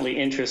violently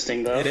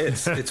interesting, though. It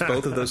is. It's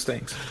both of those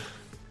things.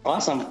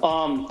 Awesome.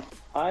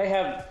 I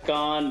have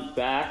gone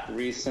back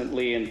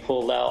recently and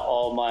pulled out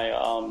all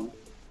my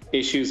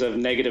issues of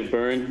Negative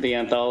Burn, the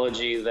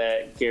anthology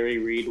that Gary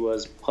Reed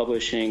was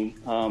publishing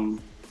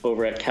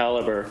over at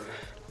Caliber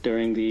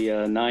during the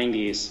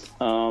 90s.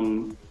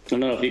 I don't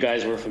know if you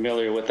guys were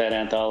familiar with that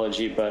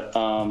anthology, but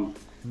no.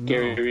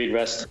 Gary Reed,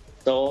 rest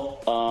his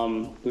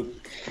soul.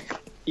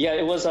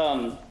 It was...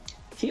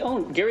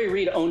 Gary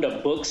Reed owned a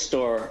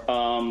bookstore,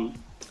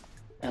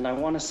 and I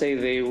want to say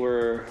they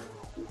were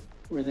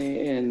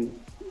they in,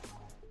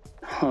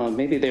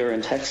 maybe they were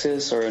in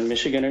Texas or in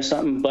Michigan or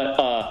something,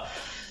 but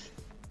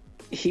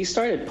he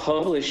started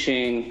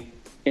publishing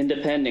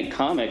independent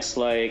comics,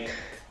 like,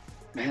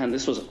 man,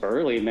 this was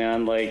early,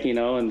 man, like, you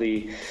know, in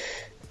the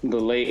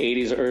late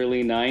 80s,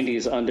 early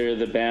 90s under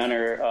the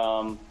banner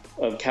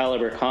of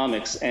Caliber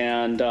Comics,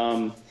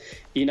 and,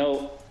 you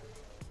know,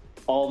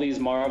 all these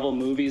Marvel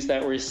movies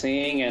that we're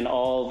seeing and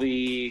all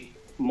the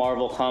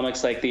Marvel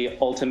comics, like the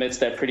Ultimates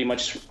that pretty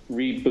much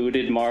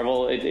rebooted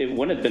Marvel, it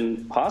wouldn't have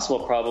been possible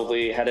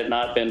probably had it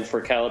not been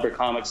for Caliber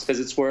Comics, because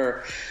it's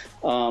where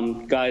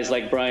guys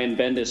like Brian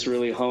Bendis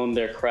really honed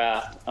their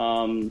craft.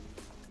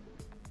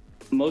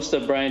 Most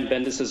of Brian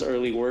Bendis's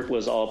early work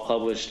was all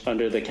published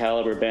under the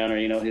Caliber banner,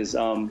 you know, his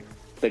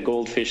the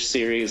Goldfish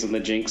series and the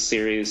Jinx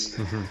series.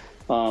 Mm-hmm.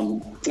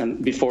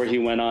 and before he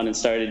went on and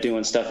started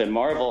doing stuff at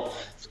Marvel.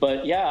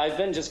 But yeah, I've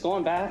been just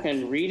going back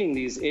and reading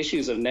these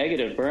issues of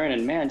Negative Burn,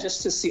 and man,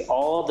 just to see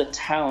all the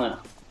talent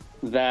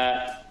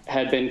that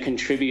had been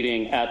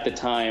contributing at the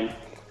time.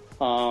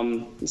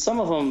 Some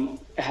of them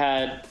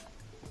had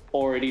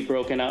already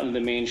broken out in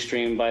the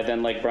mainstream by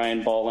then, like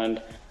Brian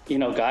Bolland. You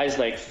know, guys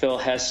like Phil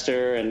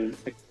Hester and,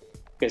 like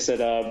I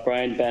said,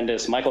 Brian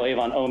Bendis, Michael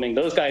Avon Oeming.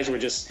 Those guys were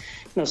just,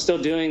 still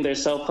doing their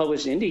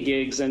self-published indie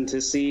gigs, and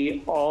to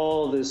see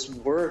all this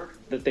work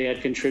that they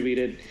had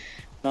contributed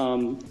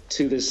to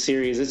this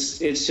series,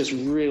 it's just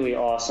really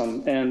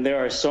awesome. And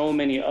there are so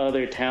many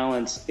other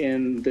talents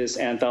in this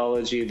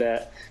anthology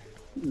that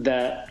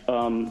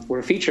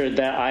were featured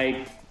that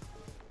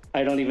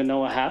I don't even know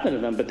what happened to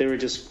them, but they were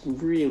just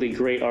really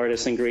great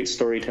artists and great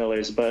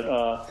storytellers.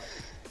 But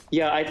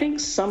yeah, I think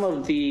some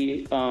of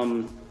the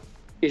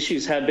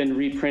issues have been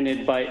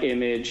reprinted by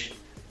Image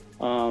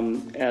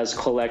as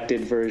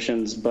collected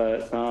versions,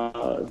 but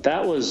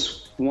that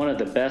was one of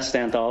the best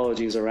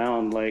anthologies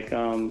around. Like,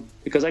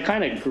 because I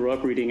kind of grew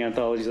up reading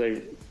anthologies.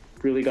 I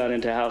really got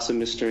into House of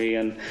Mystery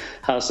and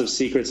House of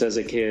Secrets as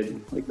a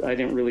kid. Like, I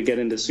didn't really get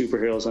into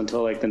superheroes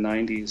until like the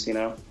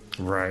 90s,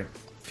 Right.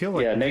 I feel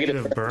like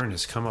Negative Burn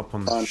has come up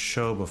on the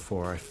show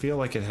before. I feel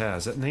like it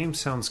has. That name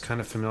sounds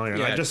kind of familiar.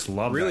 Yeah, and I just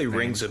love really that name.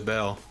 rings a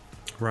bell.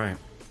 Right.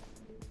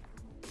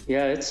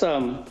 Yeah, it's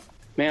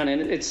man,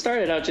 and it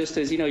started out just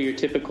as your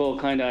typical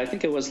kind of. I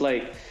think it was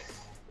like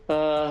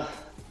the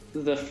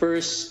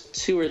first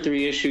 2 or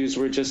 3 issues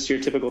were just your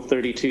typical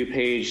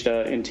 32-page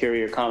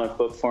interior comic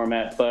book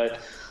format, but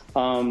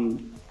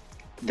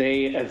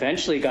they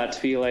eventually got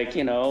to be like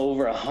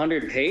over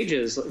 100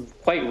 pages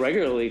quite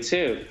regularly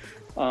too.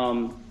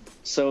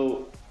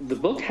 So the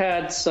book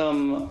had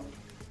some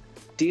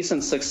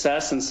decent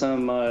success and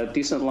some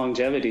decent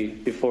longevity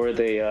before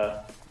they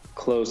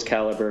closed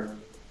Caliber.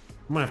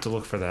 I'm gonna have to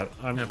look for that.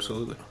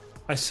 Absolutely.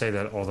 I say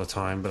that all the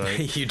time, but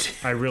You do.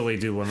 I really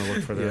do want to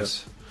look for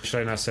this.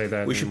 Should I not say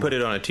that? We should put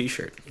it on a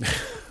T-shirt.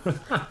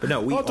 But no,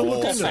 we I'll have to look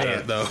all into say that.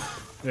 it though.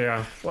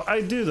 Yeah. Well,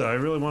 I do though. I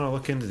really want to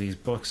look into these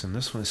books, and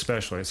this one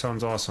especially. It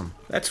sounds awesome.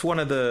 That's one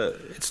of the.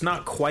 It's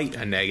not quite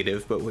a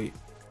negative, but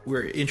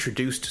we're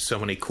introduced to so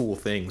many cool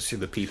things through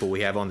the people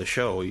we have on the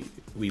show.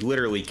 We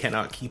literally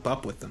cannot keep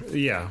up with them.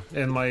 Yeah,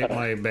 and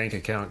my bank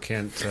account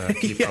can't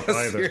keep Yeah, up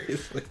either.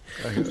 seriously.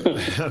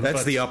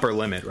 That's the upper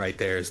limit right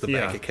there, is the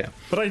bank account.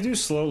 But I do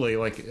slowly,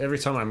 like every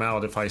time I'm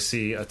out, if I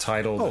see a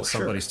title that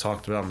sure. somebody's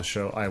talked about on the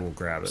show, I will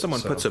grab it.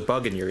 Someone puts a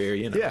bug in your ear,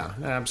 Yeah,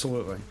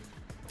 absolutely.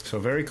 So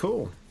very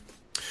cool.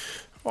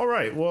 All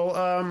right, well,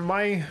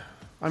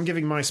 I'm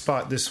giving my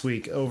spot this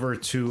week over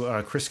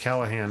to Chris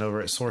Callahan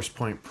over at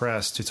SourcePoint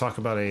Press to talk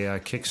about a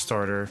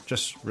Kickstarter.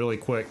 Just really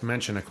quick,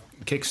 mention a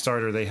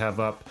Kickstarter they have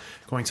up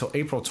going till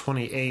April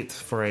 28th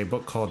for a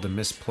book called The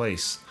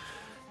Misplaced.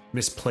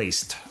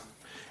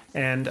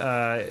 And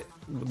the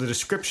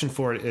description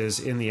for it is: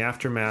 in the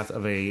aftermath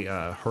of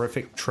a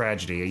horrific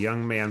tragedy, a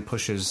young man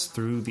pushes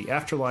through the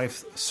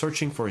afterlife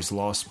searching for his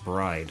lost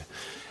bride.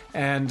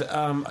 And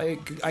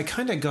I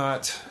kind of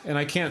got, and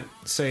I can't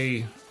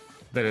say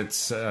that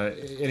it's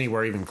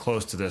anywhere even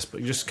close to this,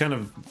 but just kind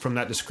of from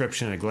that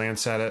description and a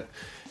glance at it,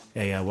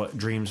 a what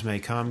dreams may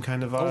come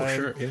kind of vibe. Oh,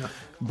 sure, yeah.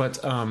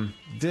 But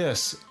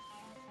this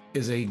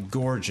is a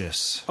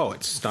gorgeous,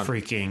 it's stunning.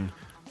 freaking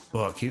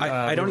book.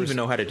 I don't even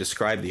know how to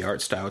describe the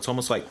art style. It's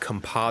almost like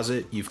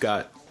composite. You've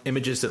got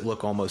images that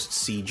look almost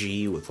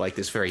CG with like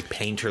this very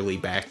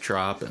painterly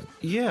backdrop. And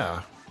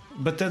yeah.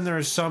 But then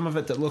there's some of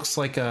it that looks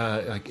like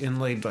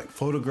inlaid like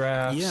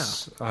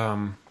photographs.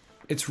 Yeah.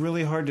 It's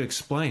really hard to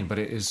explain, but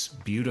it is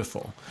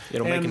beautiful.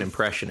 It'll make an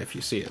impression if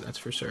you see it, that's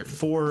for certain.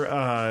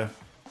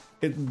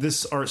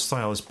 This art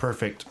style is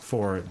perfect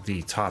for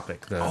the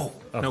topic. No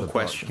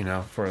question.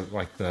 Book, for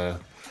like the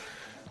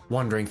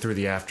wandering through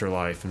the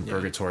afterlife and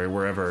purgatory,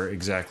 wherever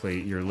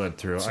exactly you're led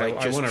through. Like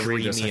I want to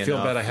read this. I feel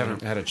enough, bad I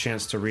haven't had a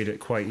chance to read it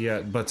quite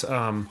yet, but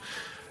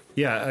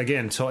yeah,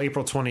 again, till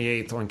April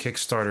 28th on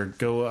Kickstarter.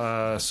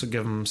 Go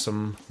give them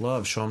some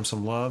love. Show them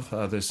some love.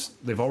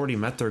 They've already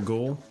met their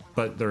goal,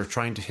 but they're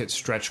trying to hit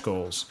stretch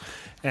goals.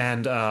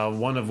 And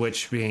one of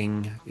which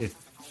being, if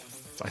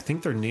I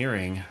think they're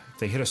nearing, if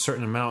they hit a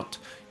certain amount,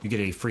 you get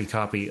a free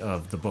copy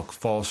of the book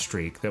Fall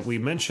Streak that we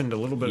mentioned a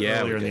little bit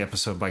earlier in the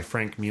episode by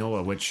Frank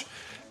Mula, which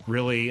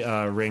really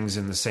rings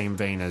in the same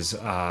vein as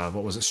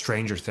what was it,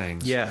 Stranger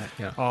Things. Yeah.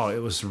 Oh, it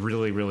was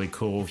really, really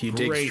cool. If you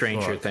dig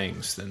Stranger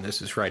Things, then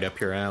this is right up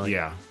your alley.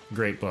 Yeah,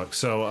 great book.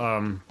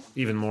 So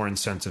even more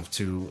incentive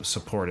to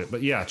support it.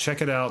 But yeah,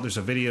 check it out. There's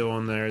a video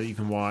on there that you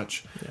can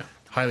watch. Yeah.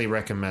 Highly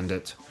recommend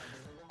it.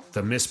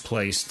 The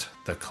Misplaced,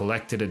 the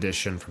collected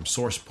edition from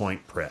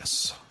SourcePoint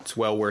Press. It's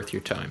well worth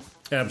your time.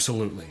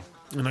 Absolutely.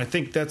 And I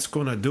think that's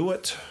going to do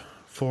it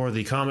for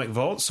the Comic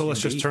Vault. So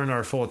let's just turn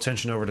our full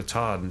attention over to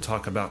Todd and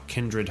talk about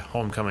Kindred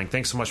Homecoming.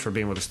 Thanks so much for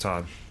being with us,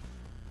 Todd.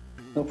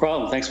 No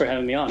problem. Thanks for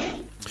having me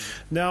on.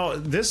 Now,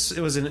 it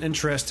was an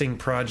interesting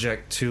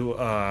project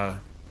to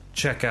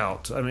check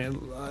out. I mean,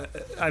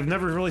 I've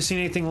never really seen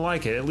anything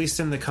like it, at least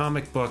in the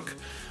comic book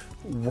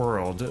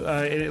world.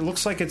 It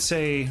looks like it's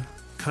a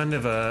kind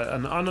of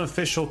an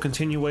unofficial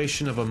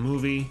continuation of a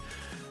movie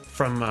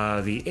from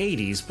the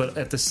 80s, but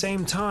at the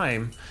same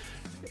time,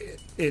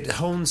 it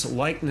hones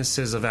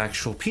likenesses of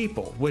actual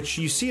people, which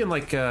you see in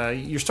like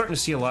you're starting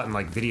to see a lot in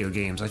like video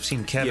games. I've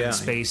seen Kevin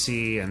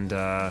Spacey and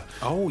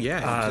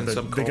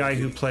the guy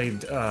who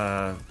played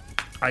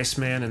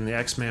Iceman in the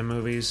X-Men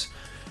movies,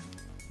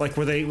 like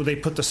where they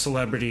put the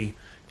celebrity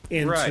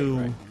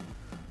into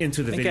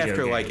the video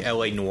after game. like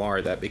L.A.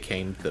 Noire, that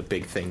became the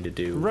big thing to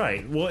do.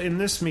 Right. Well, in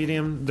this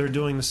medium, they're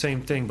doing the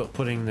same thing, but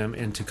putting them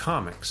into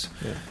comics.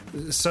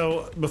 Yeah.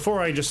 So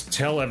before I just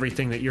tell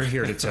everything that you're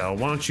here to tell,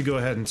 why don't you go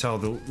ahead and tell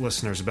the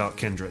listeners about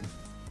Kindred?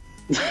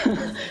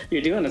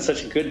 You're doing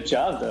such a good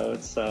job, though.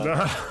 It's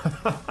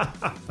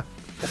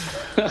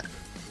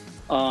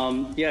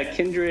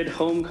Kindred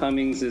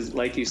Homecomings is,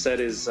 like you said,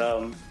 is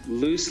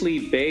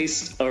loosely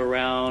based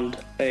around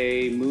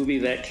a movie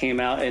that came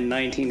out in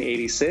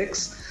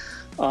 1986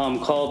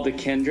 called The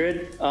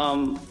Kindred.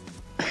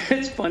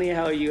 It's funny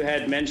how you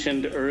had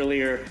mentioned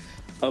earlier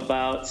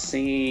about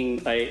seeing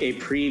a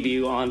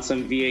preview on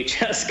some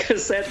VHS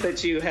cassette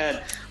that you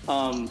had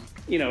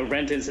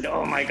rented and said,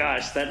 oh my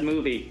gosh, that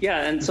movie.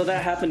 Yeah, and so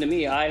that happened to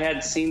me. I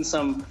had seen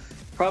some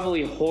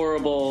probably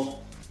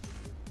horrible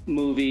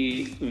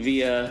movie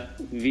via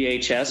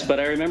VHS, but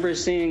I remember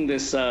seeing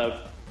this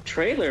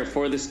trailer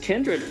for this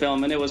Kindred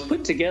film, and it was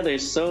put together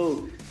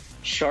so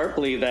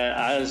sharply that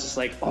I was just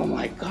like, oh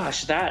my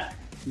gosh, that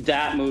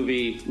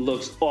movie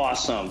looks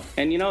awesome.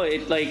 And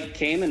it like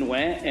came and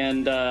went,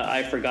 and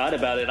I forgot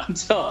about it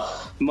until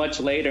much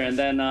later, and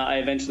then I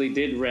eventually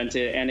did rent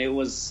it, and it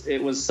was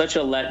such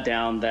a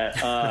letdown that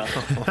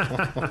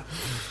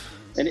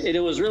and it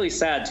was really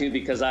sad too,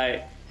 because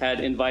I had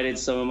invited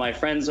some of my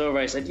friends over.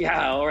 I said,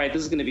 yeah, all right,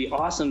 this is going to be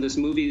awesome. This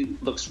movie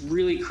looks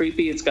really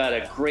creepy. It's got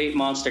a great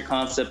monster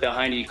concept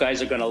behind it. You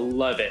guys are going to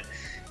love it.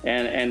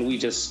 And we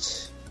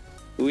just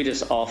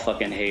all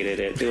fucking hated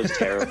it. It was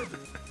terrible.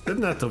 Isn't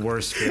that the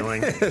worst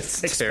feeling?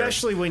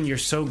 Especially when you're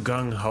so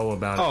gung-ho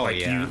about it. Oh, like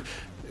yeah.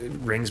 It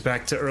rings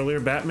back to earlier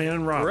Batman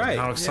and Robin. Right.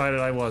 How excited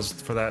I was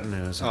for that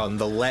news. Oh, and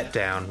the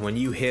letdown. When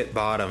you hit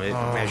bottom, it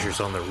measures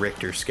on the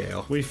Richter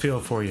scale. We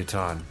feel for you,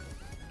 Todd.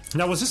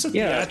 Now, was this a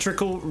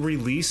theatrical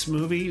release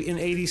movie in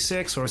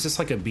 '86, or is this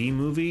like a B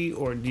movie,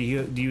 or do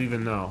you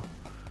even know?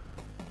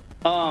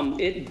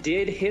 It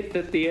did hit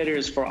the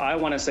theaters for, I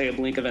want to say, a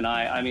blink of an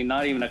eye. I mean,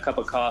 not even a cup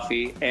of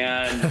coffee.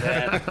 And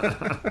then,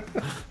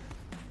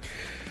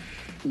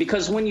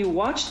 because when you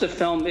watch the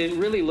film, it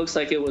really looks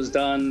like it was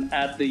done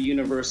at the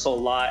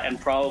Universal lot and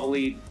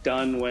probably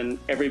done when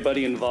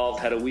everybody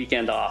involved had a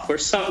weekend off or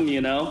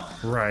something,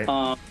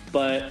 Right.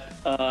 But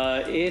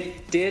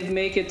it did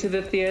make it to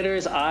the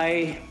theaters.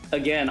 I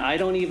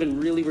don't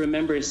even really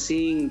remember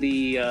seeing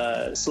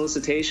the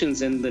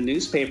solicitations in the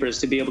newspapers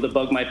to be able to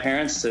bug my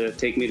parents to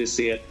take me to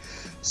see it.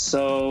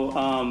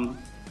 So,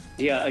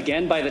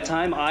 again, by the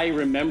time I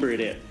remembered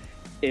it,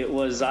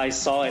 I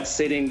saw it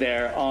sitting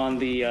there on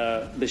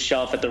the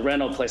shelf at the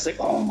rental place. Like,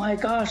 oh my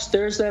gosh,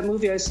 there's that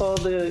movie I saw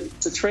the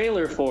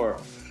trailer for.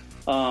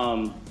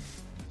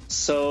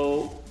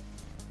 So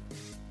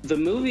the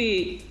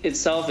movie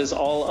itself is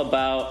all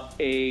about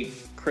a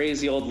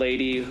crazy old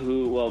lady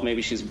who, well,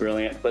 maybe she's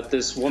brilliant, but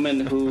this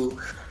woman who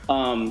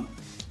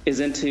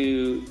is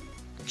into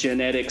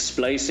genetic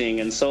splicing.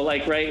 And so,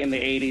 like, right in the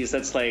 80s,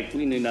 that's like,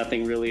 we knew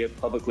nothing really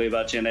publicly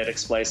about genetic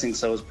splicing,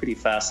 so it was pretty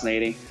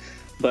fascinating.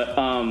 But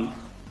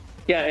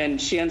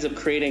and she ends up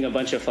creating a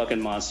bunch of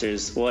fucking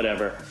monsters,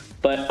 whatever.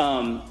 But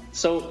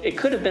so it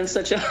could have been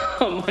such a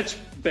much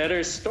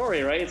better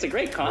story, right? It's a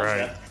great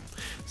concept. Right.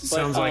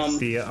 Sounds like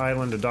the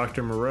Island of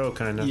Dr. Moreau,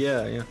 kind of.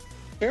 Yeah.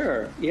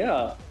 Sure,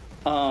 yeah.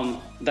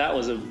 That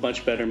was a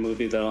much better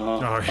movie, though,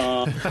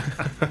 huh?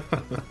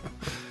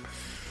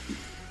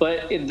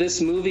 But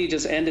this movie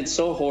just ended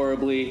so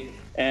horribly,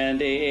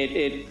 and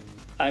it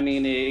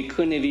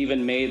couldn't have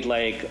even made,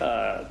 like,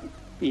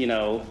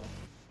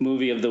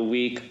 movie of the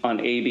week on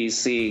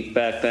ABC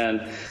back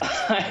then.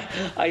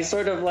 I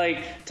sort of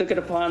like took it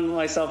upon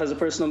myself as a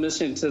personal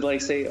mission to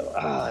like say,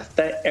 if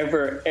that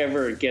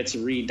ever gets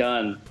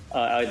redone,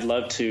 I'd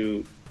love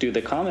to do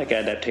the comic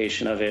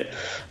adaptation of it.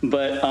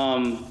 But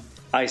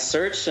I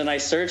searched,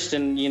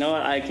 and you know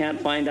what? I can't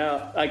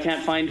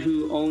find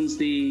who owns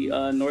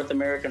the North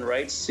American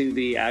rights to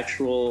the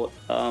actual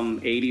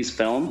 80s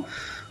film.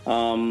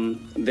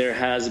 There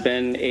has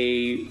been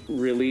a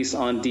release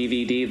on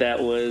DVD that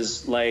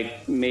was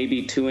like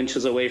maybe 2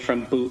 inches away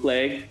from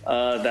bootleg,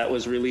 that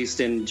was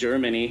released in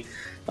Germany.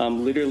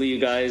 Literally, you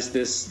guys,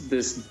 this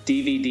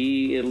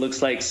DVD, it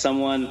looks like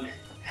someone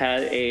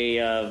had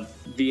a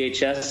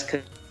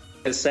VHS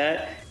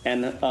cassette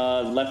and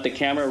left the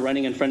camera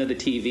running in front of the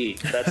TV.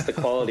 That's the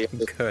quality of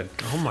it. Good.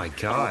 Oh my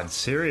God,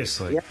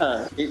 seriously?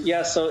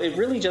 Yeah. So it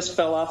really just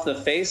fell off the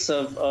face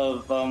of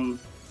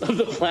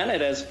the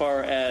planet as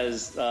far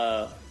as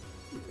the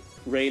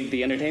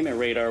entertainment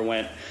radar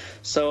went.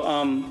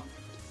 So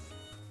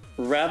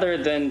rather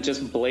than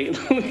just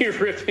blatantly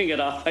ripping it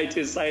off, I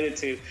decided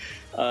to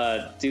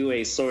do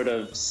a sort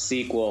of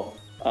sequel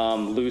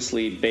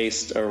loosely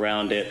based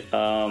around it.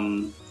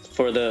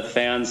 for the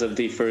fans of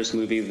the first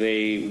movie,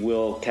 they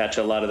will catch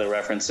a lot of the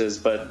references.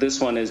 But this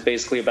one is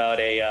basically about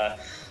a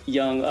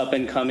young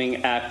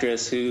up-and-coming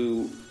actress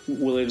who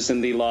lives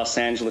in the Los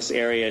Angeles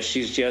area.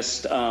 She's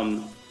just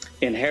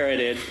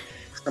inherited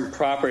some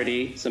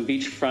property, some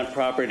beachfront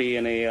property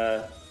in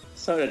a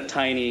sort of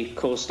tiny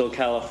coastal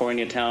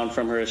California town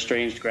from her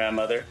estranged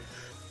grandmother.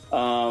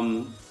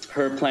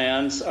 Her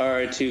plans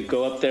are to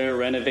go up there,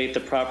 renovate the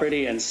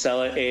property, and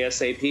sell it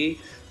ASAP.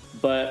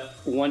 But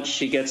once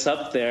she gets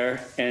up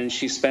there and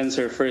she spends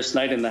her first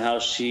night in the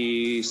house,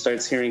 she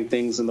starts hearing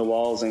things in the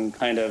walls and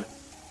kind of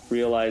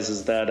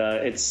realizes that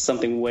it's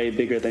something way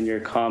bigger than your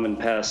common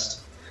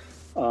pest.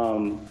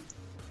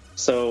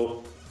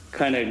 So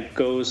kind of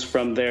goes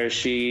from there.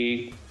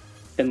 She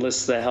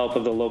enlists the help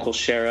of the local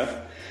sheriff,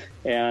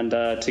 and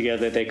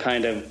together they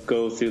kind of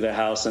go through the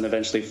house and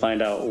eventually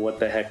find out what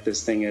the heck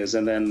this thing is,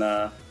 and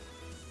then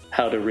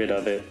how to rid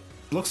of it.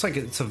 Looks like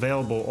it's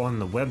available on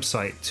the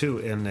website too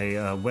in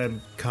a web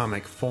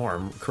comic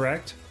form,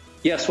 correct?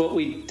 Yes, what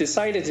we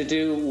decided to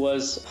do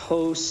was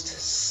host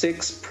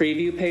 6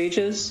 preview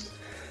pages,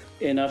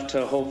 enough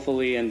to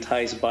hopefully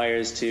entice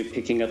buyers to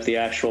picking up the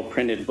actual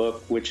printed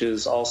book, which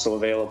is also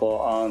available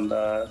on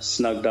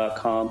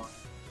snug.com,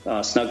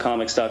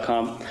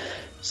 snugcomics.com.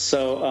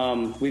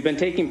 So we've been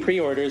taking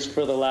pre-orders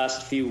for the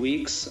last few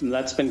weeks, and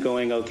that's been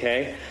going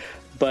okay.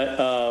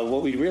 But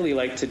what we'd really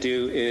like to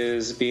do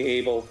is be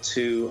able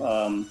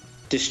to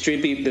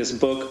distribute this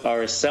book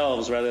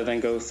ourselves rather than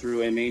go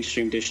through a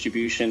mainstream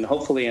distribution,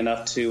 hopefully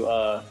enough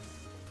to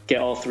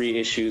get all 3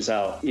 issues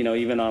out. You know,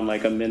 even on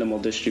like a minimal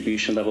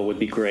distribution level would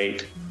be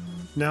great.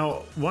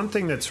 Now, one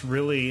thing that's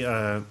really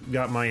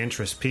got my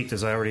interest piqued,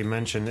 as I already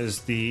mentioned,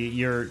 is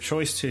your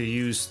choice to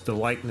use the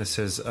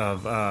likenesses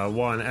of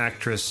one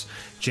actress,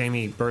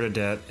 Jamie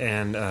Bernadette,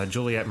 and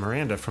Juliet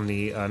Miranda from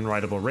the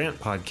Unwritable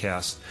Rant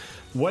podcast.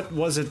 What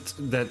was it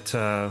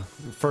that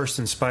first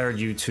inspired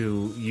you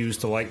to use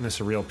the likeness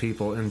of real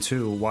people, and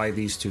 2, why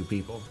these 2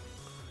 people?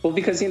 Well,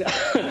 because,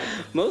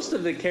 most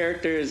of the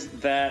characters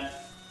that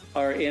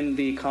are in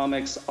the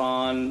comics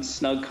on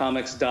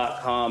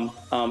snugcomics.com,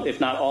 if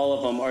not all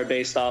of them, are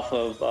based off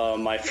of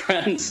my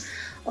friends.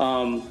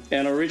 And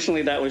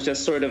originally that was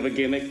just sort of a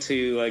gimmick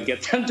to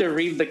get them to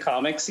read the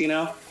comics,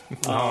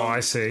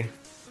 I see.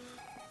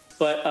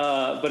 But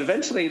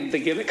eventually the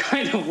gimmick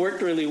kind of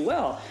worked really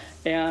well.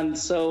 And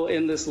so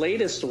in this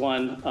latest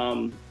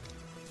one,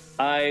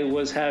 I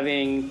was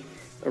having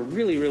a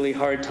really, really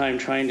hard time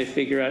trying to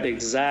figure out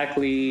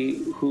exactly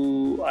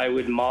who I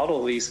would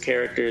model these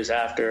characters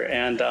after.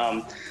 And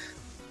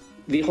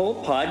the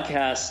whole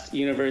podcast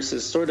universe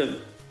is sort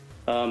of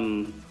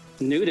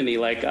new to me.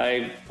 Like,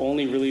 I've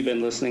only really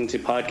been listening to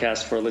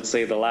podcasts for, let's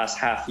say, the last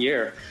half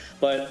year.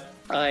 But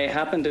I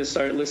happened to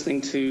start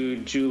listening to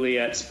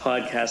Juliet's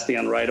podcast, The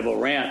Unwritable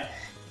Rant,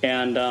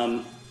 and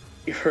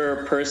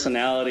her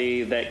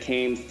personality that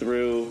came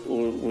through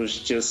was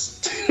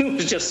just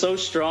so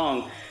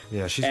strong.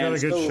 Yeah, she's got a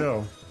good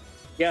show.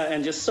 Yeah,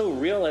 and just so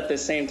real at the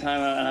same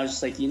time. And I was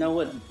just like, you know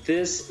what?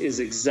 This is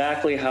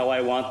exactly how I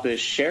want this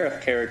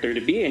sheriff character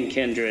to be in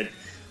Kindred.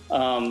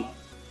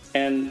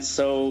 And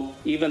so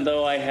even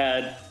though I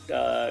had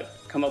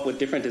come up with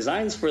different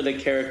designs for the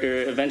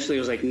character, eventually I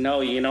was like, no,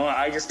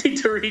 I just need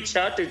to reach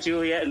out to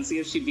Juliet and see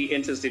if she'd be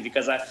interested,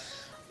 because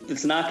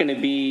it's not going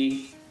to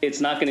be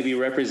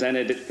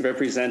represented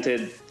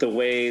the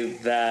way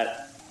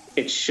that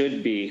it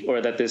should be,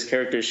 or that this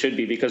character should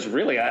be. Because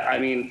really, I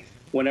mean,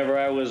 whenever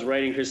I was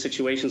writing her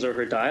situations or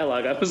her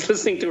dialogue, I was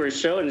listening to her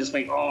show and just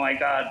like, oh my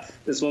God,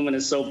 this woman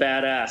is so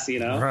badass,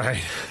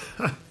 Right.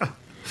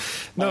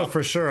 No,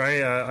 for sure.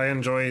 I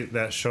enjoy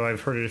that show.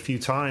 I've heard it a few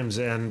times,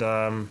 and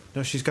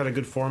no, she's got a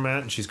good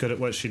format, and she's good at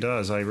what she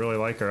does. I really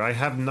like her. I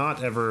have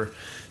not ever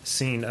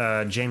seen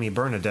Jamie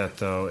Bernadette,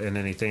 though, in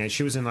anything.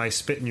 She was in I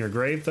Spit in Your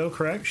Grave, though,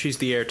 correct? She's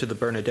the heir to the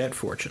Bernadette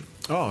fortune.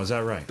 Oh, is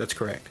that right? That's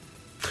correct.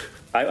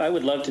 I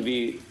would love to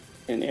be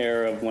an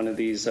heir of one of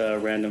these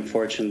random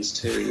fortunes,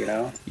 too,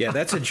 Yeah,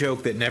 that's a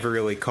joke that never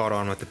really caught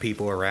on with the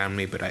people around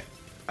me, but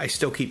I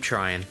still keep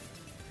trying.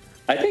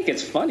 I think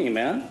it's funny,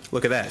 man.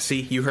 Look at that.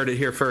 See, you heard it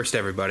here first,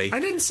 everybody. I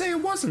didn't say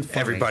it wasn't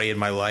funny. Everybody in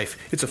my life.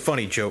 It's a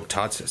funny joke.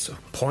 Todd says so.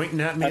 Pointing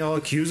at me all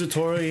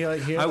accusatory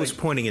here? I was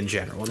pointing in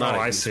general. Not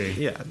I see.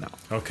 Yeah, no.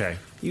 Okay.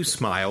 You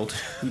smiled.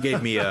 You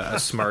gave me a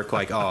smirk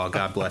like, oh,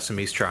 God bless him,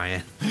 he's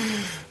trying.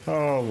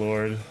 Oh,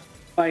 Lord.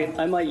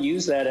 I might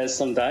use that as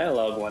some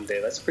dialogue one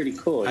day. That's pretty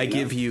cool. I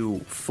give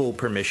you full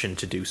permission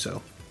to do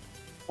so.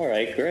 All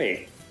right,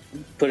 great.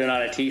 Put it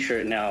on a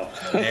t-shirt now.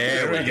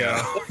 There we go.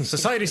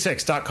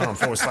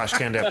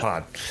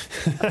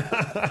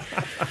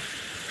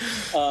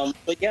 Society6.com/CanDevPod.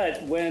 But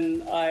yeah,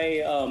 when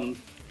I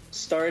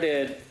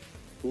started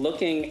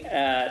looking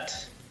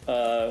at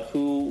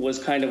who was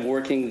kind of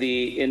working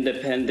the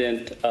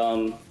independent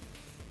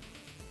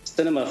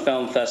cinema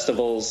film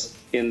festivals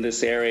in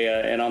this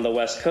area and on the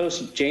West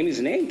Coast, Jamie's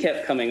name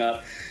kept coming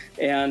up.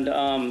 And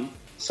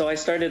so I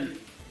started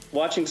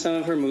watching some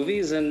of her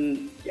movies,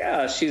 and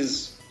yeah,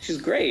 she's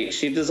great.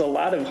 She does a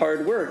lot of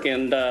hard work,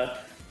 and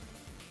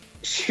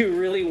she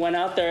really went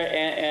out there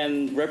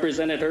and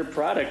represented her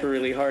product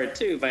really hard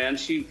too, man.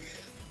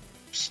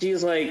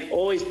 She's like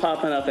always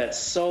popping up at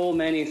so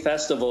many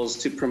festivals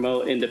to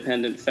promote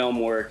independent film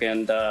work,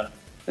 and I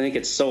think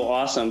it's so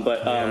awesome.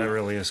 But yeah, it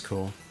really is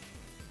cool.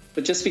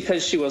 But just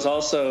because she was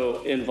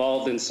also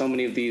involved in so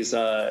many of these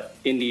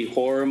indie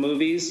horror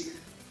movies,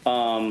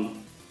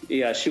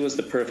 yeah, she was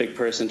the perfect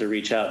person to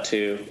reach out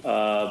to.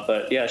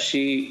 But yeah,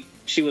 she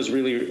was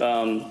really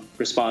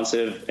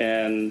responsive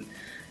and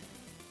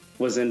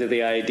was into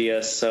the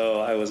idea,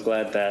 so I was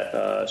glad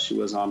that she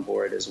was on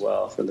board as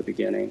well from the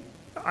beginning.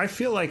 I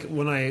feel like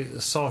when I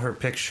saw her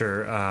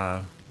picture,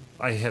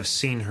 I have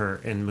seen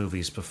her in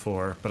movies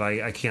before, but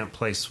I can't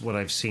place what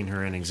I've seen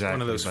her in exactly.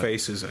 One of those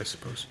faces, I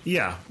suppose.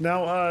 Yeah.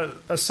 Now,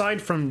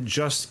 aside from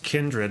just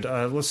Kindred,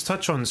 let's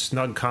touch on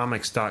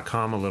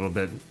snugcomics.com a little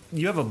bit.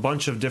 You have a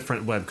bunch of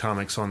different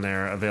webcomics on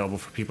there available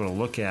for people to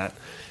look at.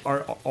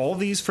 Are all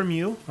these from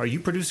you? Are you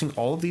producing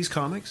all of these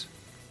comics?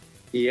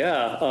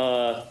 Yeah.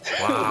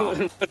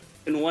 Wow.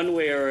 In one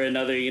way or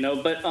another, you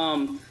know, but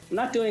I'm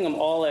not doing them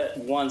all at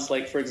once.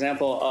 Like, for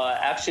example,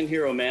 Action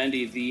Hero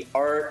Mandy, the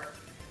art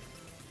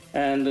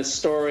and the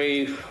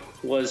story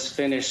was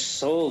finished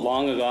so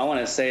long ago. I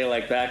want to say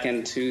like back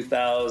in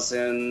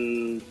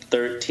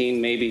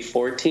 2013, maybe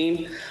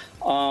 14.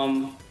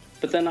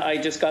 But then I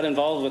just got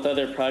involved with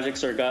other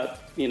projects or got,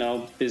 you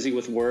know, busy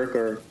with work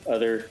or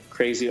other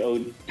crazy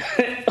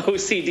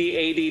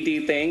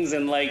OCD, ADD things,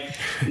 and like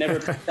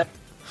never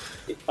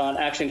on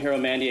Action Hero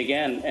Mandy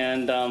again.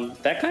 And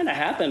that kind of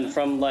happened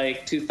from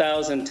like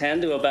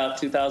 2010 to about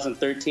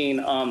 2013.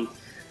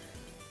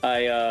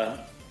 I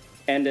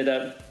ended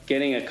up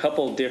getting a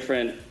couple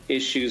different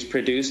issues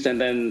produced and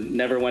then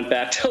never went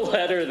back to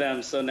letter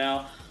them. So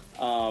now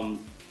I'm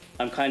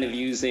kind of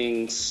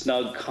using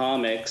Snug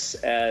Comics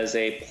as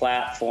a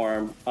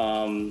platform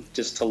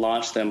just to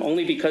launch them.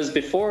 Only because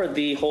before,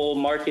 the whole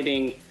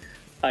marketing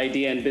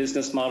idea and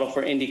business model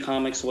for indie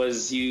comics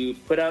was you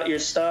put out your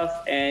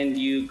stuff and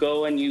you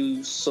go and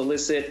you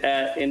solicit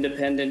at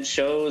independent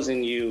shows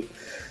and you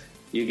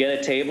get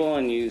a table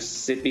and you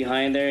sit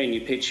behind there and you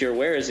pitch your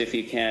wares if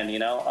you can, you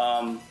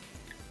know.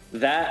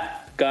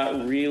 That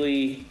got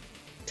really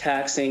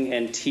taxing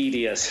and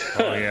tedious.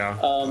 Oh, yeah.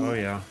 Oh,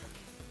 yeah.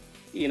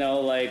 You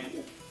know, like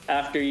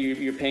after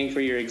you're paying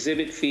for your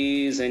exhibit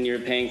fees and you're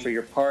paying for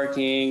your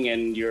parking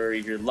and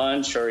your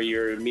lunch or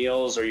your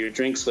meals or your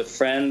drinks with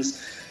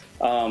friends,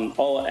 you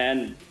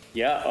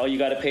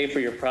got to pay for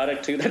your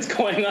product too that's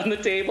going on the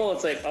table.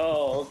 It's like,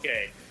 oh,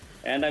 okay.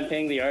 And I'm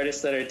paying the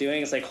artists that are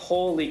doing. It's like,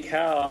 holy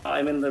cow,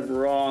 I'm in the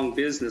wrong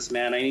business,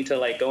 man. I need to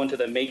like go into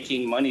the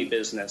making money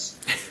business.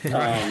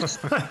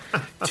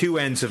 Two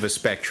ends of a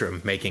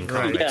spectrum, making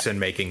comics and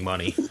making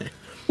money.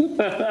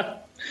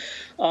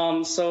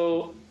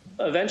 So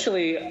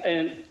eventually,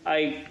 and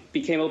I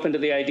became open to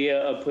the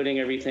idea of putting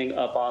everything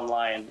up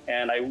online.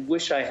 And I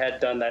wish I had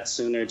done that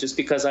sooner, just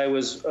because I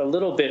was a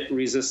little bit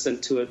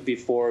resistant to it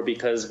before,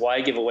 because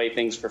why give away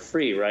things for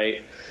free,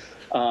 right?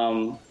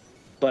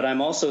 But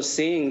I'm also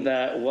seeing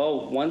that,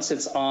 well, once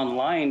it's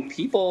online,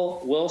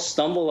 people will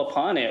stumble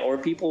upon it, or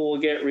people will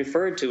get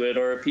referred to it,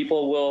 or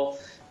people will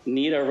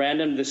need a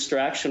random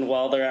distraction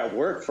while they're at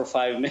work for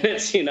 5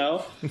 minutes, you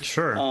know?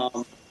 Sure.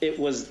 It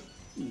was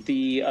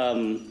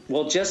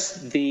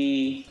just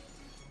the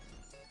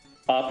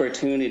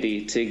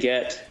opportunity to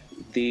get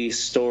these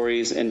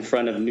stories in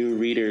front of new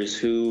readers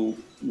who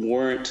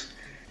weren't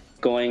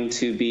going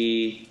to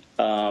be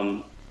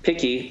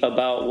picky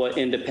about what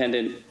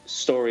independent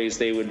stories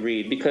they would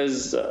read,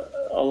 because a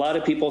lot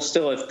of people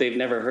still, if they've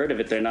never heard of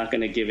it, they're not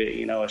going to give it,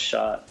 you know, a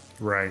shot.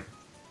 Right.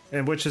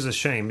 And which is a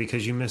shame,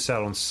 because you miss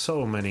out on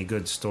so many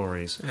good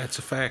stories. That's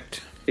a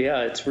fact.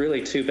 Yeah, it's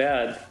really too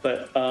bad.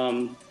 But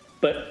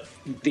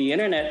the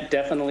internet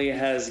definitely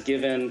has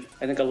given,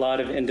 I think, a lot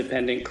of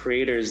independent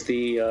creators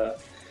the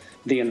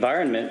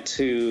environment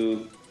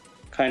to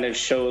kind of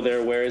show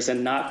their wares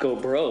and not go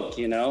broke,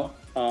 you know?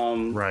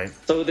 Right.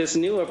 So this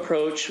new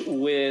approach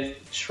with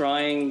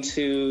trying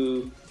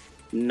to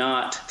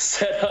not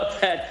set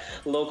up at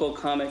local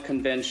comic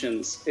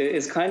conventions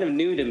is kind of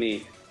new to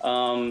me.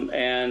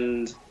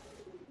 And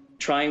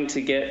trying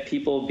to get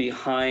people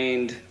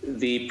behind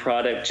the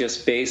product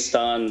just based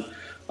on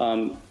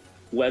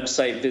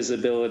website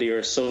visibility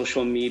or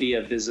social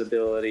media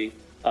visibility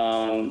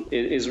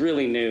is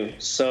really new.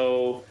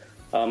 So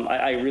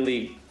I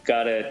really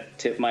got to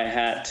tip my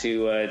hat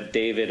to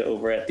David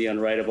over at the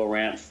Unwritable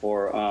Rant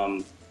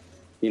for,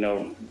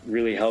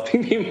 really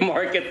helping me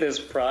market this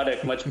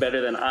product much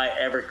better than I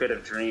ever could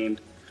have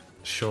dreamed.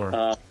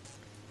 Sure.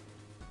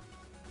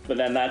 But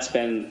then that's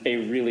been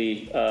a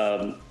really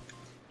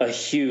a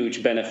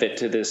huge benefit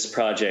to this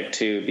project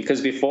too,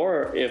 because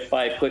before, if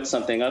I put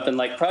something up, and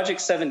like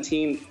Project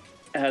 17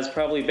 has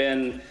probably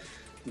been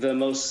the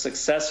most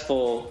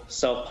successful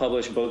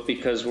self-published book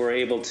because we're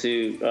able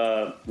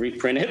to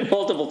reprint it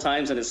multiple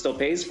times and it still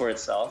pays for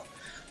itself.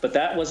 But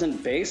that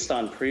wasn't based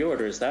on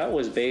pre-orders. That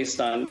was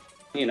based on,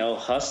 you know,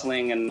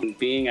 hustling and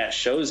being at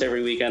shows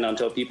every weekend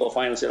until people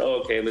finally said,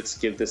 oh, okay, let's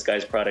give this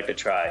guy's product a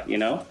try, you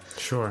know?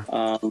 Sure.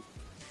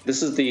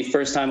 This is the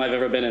first time I've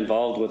ever been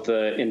involved with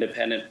the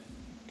independent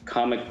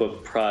comic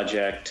book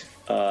project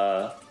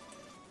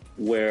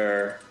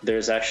where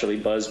there's actually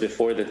buzz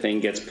before the thing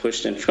gets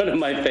pushed in front of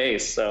my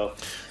face. So,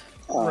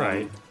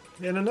 right.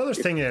 And another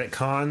thing at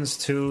cons,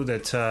 too,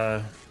 that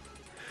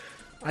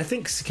I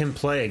think can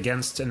play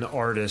against an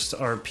artist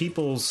are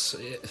people's,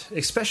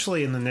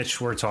 especially in the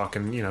niche we're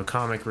talking,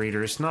 comic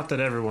readers. Not that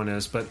everyone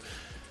is, but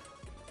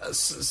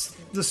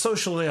the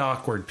socially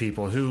awkward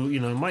people who,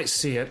 might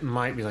see it and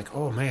might be like,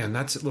 oh, man,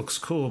 it looks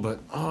cool, but,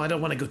 I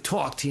don't want to go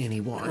talk to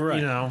anyone,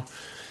 Right.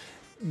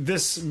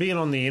 This being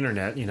on the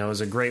internet, is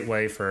a great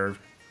way for,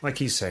 like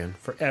he's saying,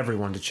 for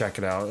everyone to check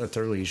it out at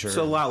their leisure. It's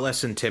a lot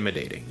less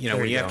intimidating.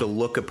 When you have to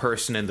look a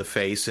person in the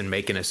face and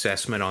make an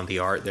assessment on the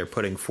art they're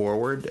putting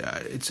forward,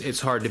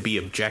 it's hard to be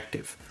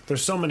objective.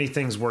 There's so many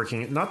things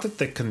working. Not that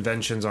the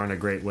conventions aren't a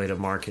great way to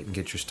market and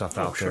get your stuff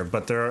out there,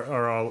 but there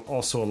are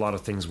also a lot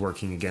of things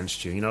working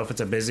against you. If it's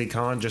a busy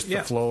con, just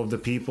the flow of the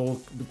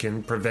people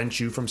can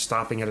prevent you from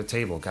stopping at a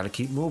table. Got to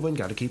keep moving.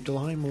 Got to keep the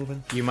line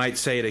moving. You might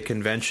say at a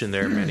convention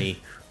there are many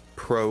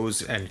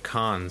pros and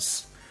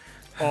cons.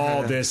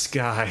 Oh, this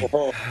guy.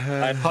 Oh.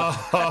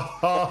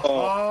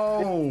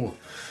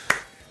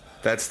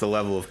 That's the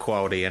level of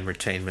quality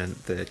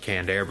entertainment that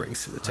Canned Air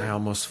brings to the I table.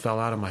 almost fell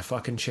out of my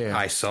fucking chair.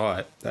 I saw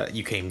it.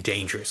 You came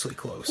dangerously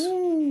close.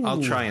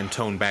 I'll try and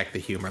tone back the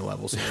humor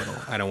levels a little.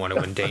 I don't want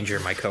to endanger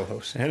my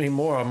co-host.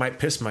 Anymore, I might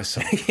piss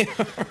myself.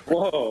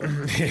 Whoa.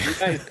 You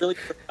guys really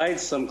provide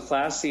some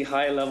classy,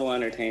 high-level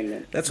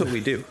entertainment. That's what we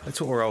do. That's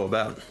what we're all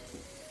about.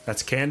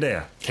 That's Canned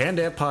Air.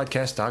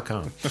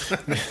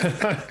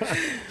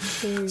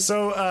 CannedAirPodcast.com.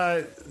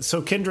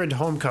 So Kindred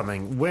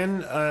Homecoming.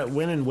 When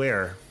and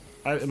where?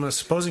 I'm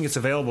supposing it's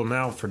available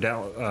now for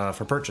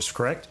purchase,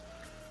 correct?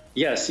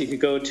 Yes, you could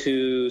go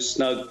to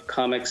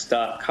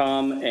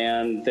snugcomics.com,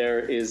 and there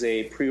is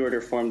a pre-order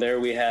form there.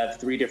 We have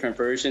 3 different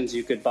versions.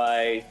 You could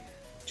buy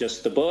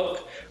just the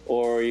book,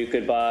 or you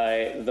could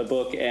buy the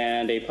book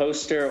and a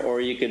poster,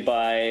 or you could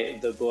buy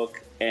the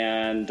book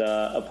and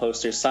a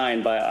poster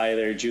signed by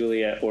either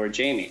Juliet or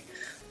Jamie.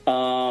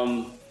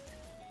 The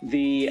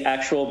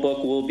actual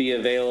book will be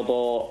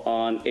available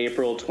on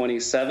April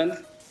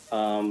 27th.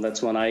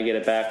 That's when I get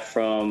it back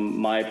from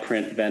my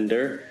print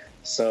vendor.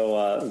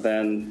 So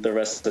then the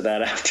rest of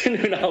that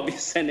afternoon, I'll be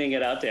sending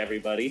it out to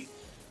everybody.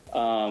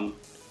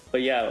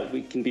 But yeah,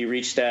 we can be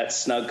reached at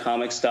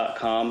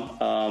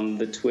snugcomics.com.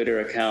 The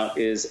Twitter account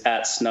is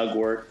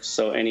 @snugwork.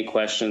 So any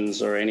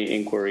questions or any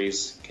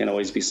inquiries can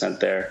always be sent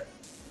there.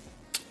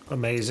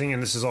 Amazing.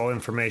 And this is all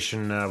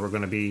information we're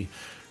going to be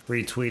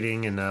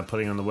retweeting and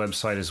putting on the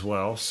website as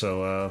well.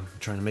 So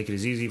trying to make it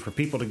as easy for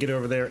people to get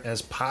over there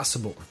as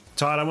possible.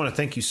 Todd, I want to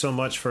thank you so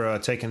much for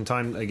taking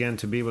time again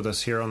to be with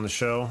us here on the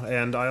show.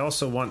 And I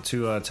also want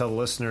to tell the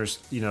listeners,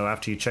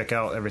 after you check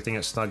out everything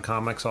at Snug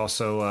Comics,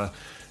 also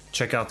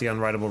check out the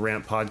Unwritable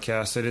Rant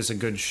podcast. It is a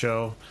good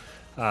show.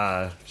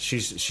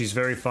 She's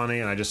very funny,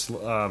 and I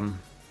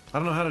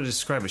don't know how to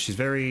describe it. She's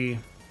very,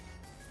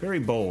 very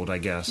bold, I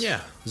guess.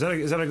 Yeah. Is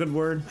that a good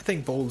word? I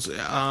think bold's...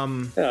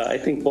 I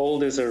think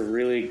bold is a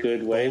really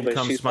good way. bold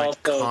but she's to mind.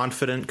 also,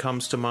 Confident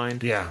comes to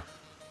mind. Yeah.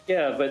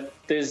 Yeah, but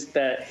there's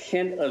that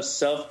hint of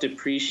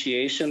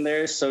self-depreciation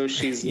there. So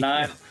she's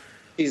not,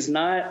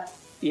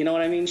 you know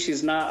what I mean?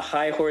 She's not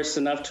high horse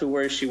enough to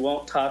where she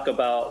won't talk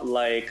about,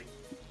 like,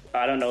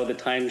 I don't know, the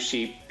time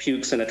she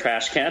pukes in a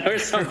trash can or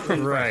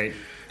something. Right.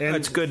 And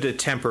It's good to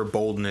temper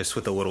boldness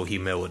with a little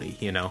humility,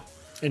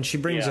 And she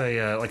brings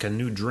Yeah. a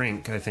new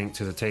drink, I think,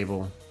 to the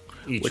table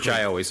each which week.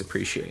 I always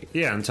appreciate.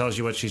 Yeah, and tells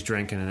you what she's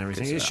drinking and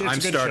everything. It's I'm a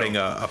good starting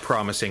show. a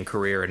promising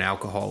carear in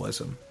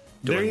alcoholism,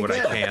 There doing you what go.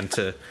 I can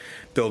to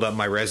build up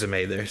my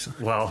resume there. So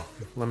Well,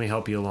 let me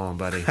help you along,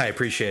 buddy. I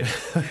appreciate it.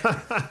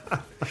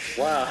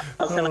 Wow.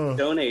 How can I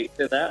donate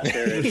to that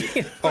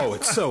charity? Oh,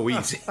 it's so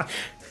easy.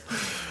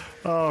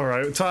 All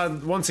right.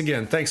 Todd, once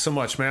again, thanks so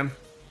much, man.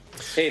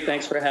 Hey,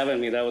 thanks for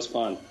having me. That was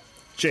fun.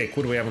 Jake,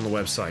 what do we have on the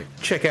website?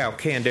 Check out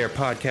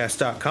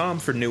CannedAirPodcast.com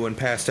for new and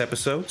past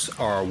episodes,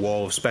 our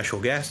wall of special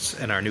guests,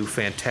 and our new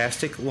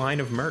fantastic line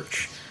of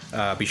merch.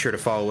 Be sure to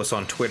follow us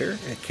on Twitter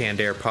at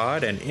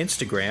CannedAirPod and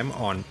Instagram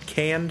on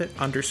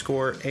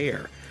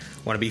canned_air.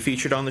 Want to be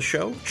featured on the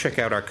show? Check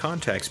out our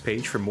contacts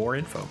page for more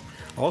info.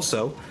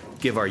 Also,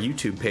 give our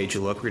YouTube page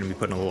a look. We're going to be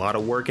putting a lot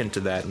of work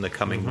into that in the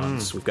coming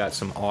months. We've got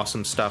some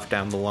awesome stuff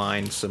down the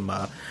line, some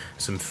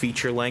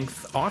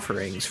feature-length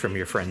offerings from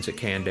your friends at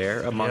Canned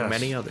Air, among Yes.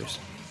 many others.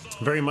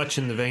 Very much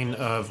in the vein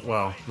of,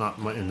 well, not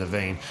in the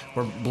vein.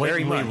 We're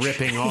Very blatantly much.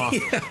 ripping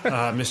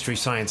off Mystery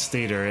Science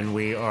Theater, and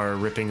we are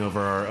ripping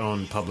over our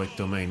own public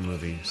domain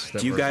movies.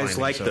 Do you guys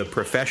like the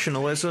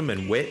professionalism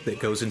and wit that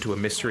goes into a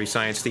Mystery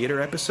Science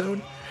Theater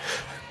episode?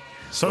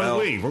 So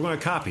well- do we. We're going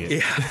to copy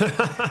it.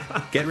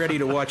 Get ready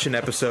to watch an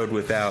episode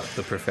without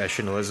the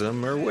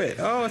professionalism or wit.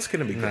 Oh, it's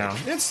going to be great. No,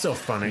 it's still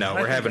funny. No,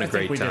 we're having a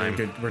great time.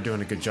 We're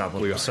doing a good job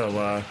with We it. are.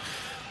 So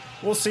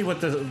we'll see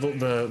what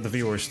the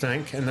viewers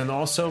think, and then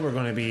also we're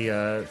going to be.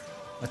 I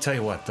tell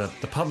you what, the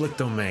public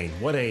domain.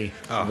 What a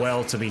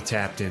well to be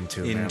tapped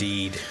into. man.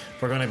 Indeed.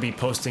 We're going to be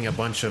posting a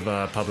bunch of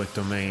public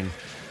domain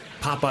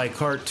Popeye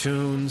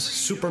cartoons,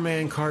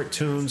 Superman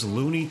cartoons,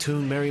 Looney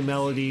Tune Merry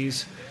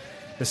Melodies.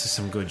 This is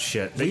some good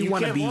shit. We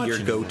want to can't be watch your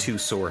anymore. go-to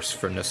source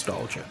for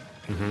nostalgia.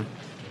 Mm-hmm.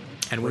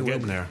 And We're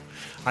getting there.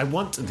 I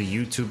want the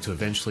YouTube to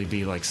eventually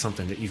be like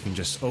something that you can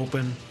just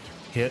open,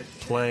 hit,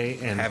 play,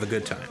 and have a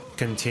good time.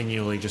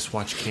 Continually just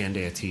watch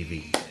Candare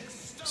TV.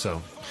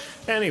 So,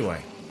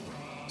 anyway,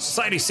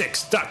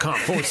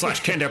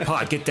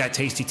 Society6.com/CandarePod. Get that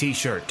tasty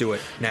t-shirt. Do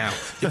it now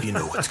if you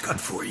know what's good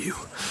for you.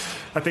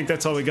 I think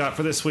that's all we got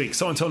for this week.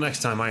 So until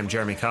next time, I am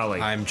Jeremy Colley.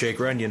 I'm Jake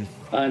Runyon.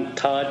 I'm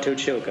Todd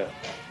Tochilka.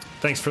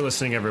 Thanks for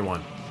listening,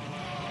 everyone.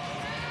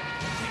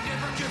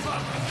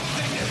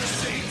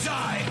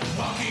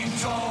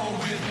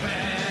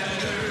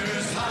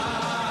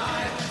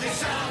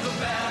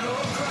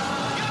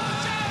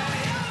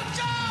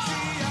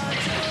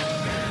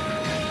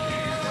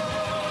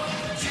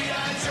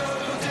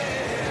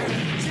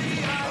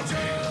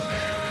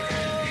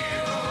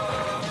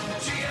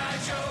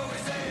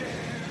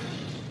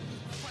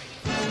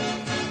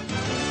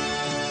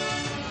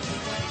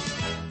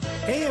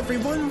 Hey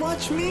everyone,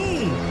 watch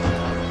me!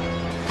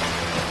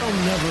 I'll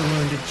never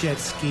learn to jet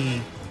ski.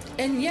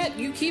 And yet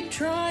you keep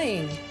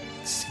trying.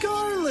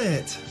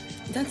 Scarlet!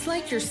 That's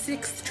like your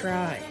 6th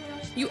try.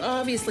 You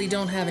obviously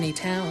don't have any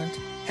talent.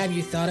 Have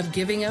you thought of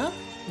giving up?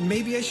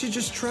 Maybe I should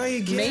just try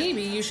again.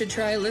 Maybe you should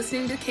try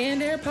listening to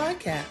Canned Air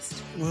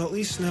Podcast. Well, at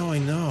least now I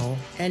know.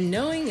 And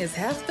knowing is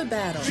half the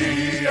battle.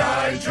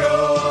 G.I.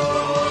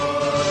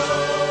 Joe!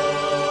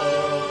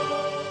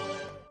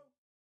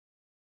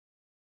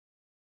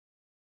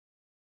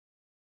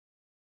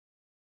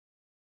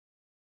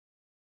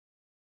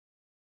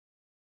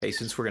 Hey,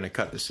 since we're going to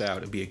cut this out,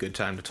 it'd be a good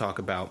time to talk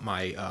about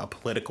my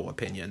political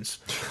opinions.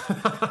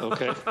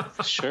 Okay,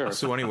 sure.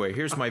 So anyway,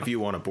 here's my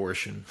view on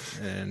abortion.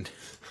 And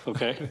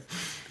okay,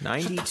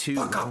 92.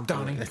 Fuck up,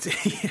 Donnie. That's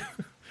it.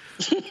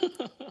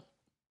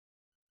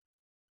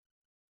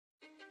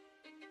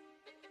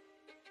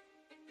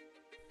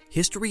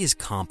 History is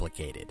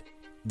complicated.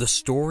 The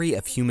story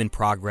of human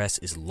progress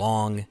is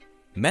long,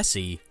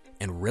 messy,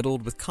 and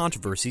riddled with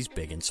controversies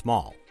big and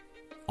small.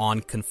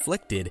 On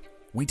Conflicted,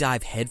 we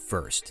dive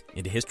headfirst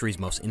into history's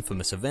most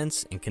infamous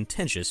events and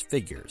contentious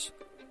figures.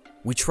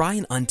 We try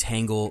and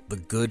untangle the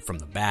good from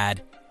the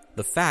bad,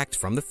 the fact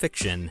from the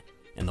fiction,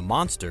 and the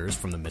monsters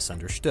from the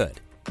misunderstood.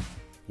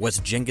 Was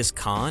Genghis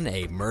Khan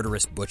a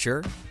murderous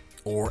butcher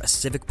or a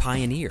civic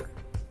pioneer?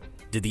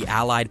 Did the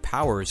Allied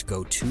powers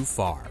go too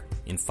far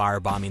in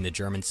firebombing the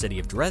German city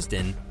of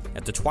Dresden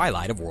at the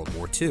twilight of World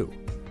War II?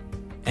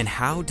 And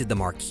how did the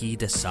Marquis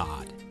de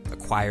Sade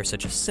acquire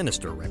such a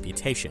sinister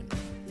reputation?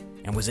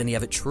 And was any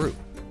of it true?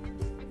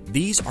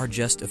 These are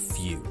just a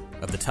few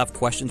of the tough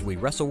questions we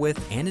wrestle with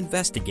and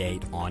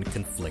investigate on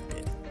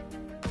Conflicted.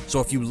 So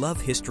if you love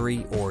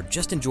history or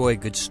just enjoy a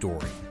good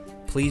story,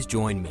 please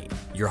join me,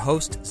 your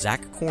host,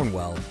 Zach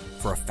Cornwell,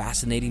 for a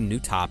fascinating new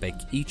topic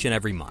each and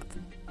every month.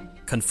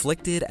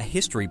 Conflicted, a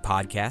history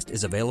podcast,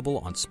 is available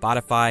on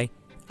Spotify,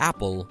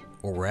 Apple,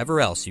 or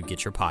wherever else you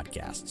get your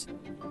podcasts.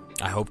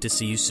 I hope to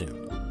see you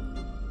soon.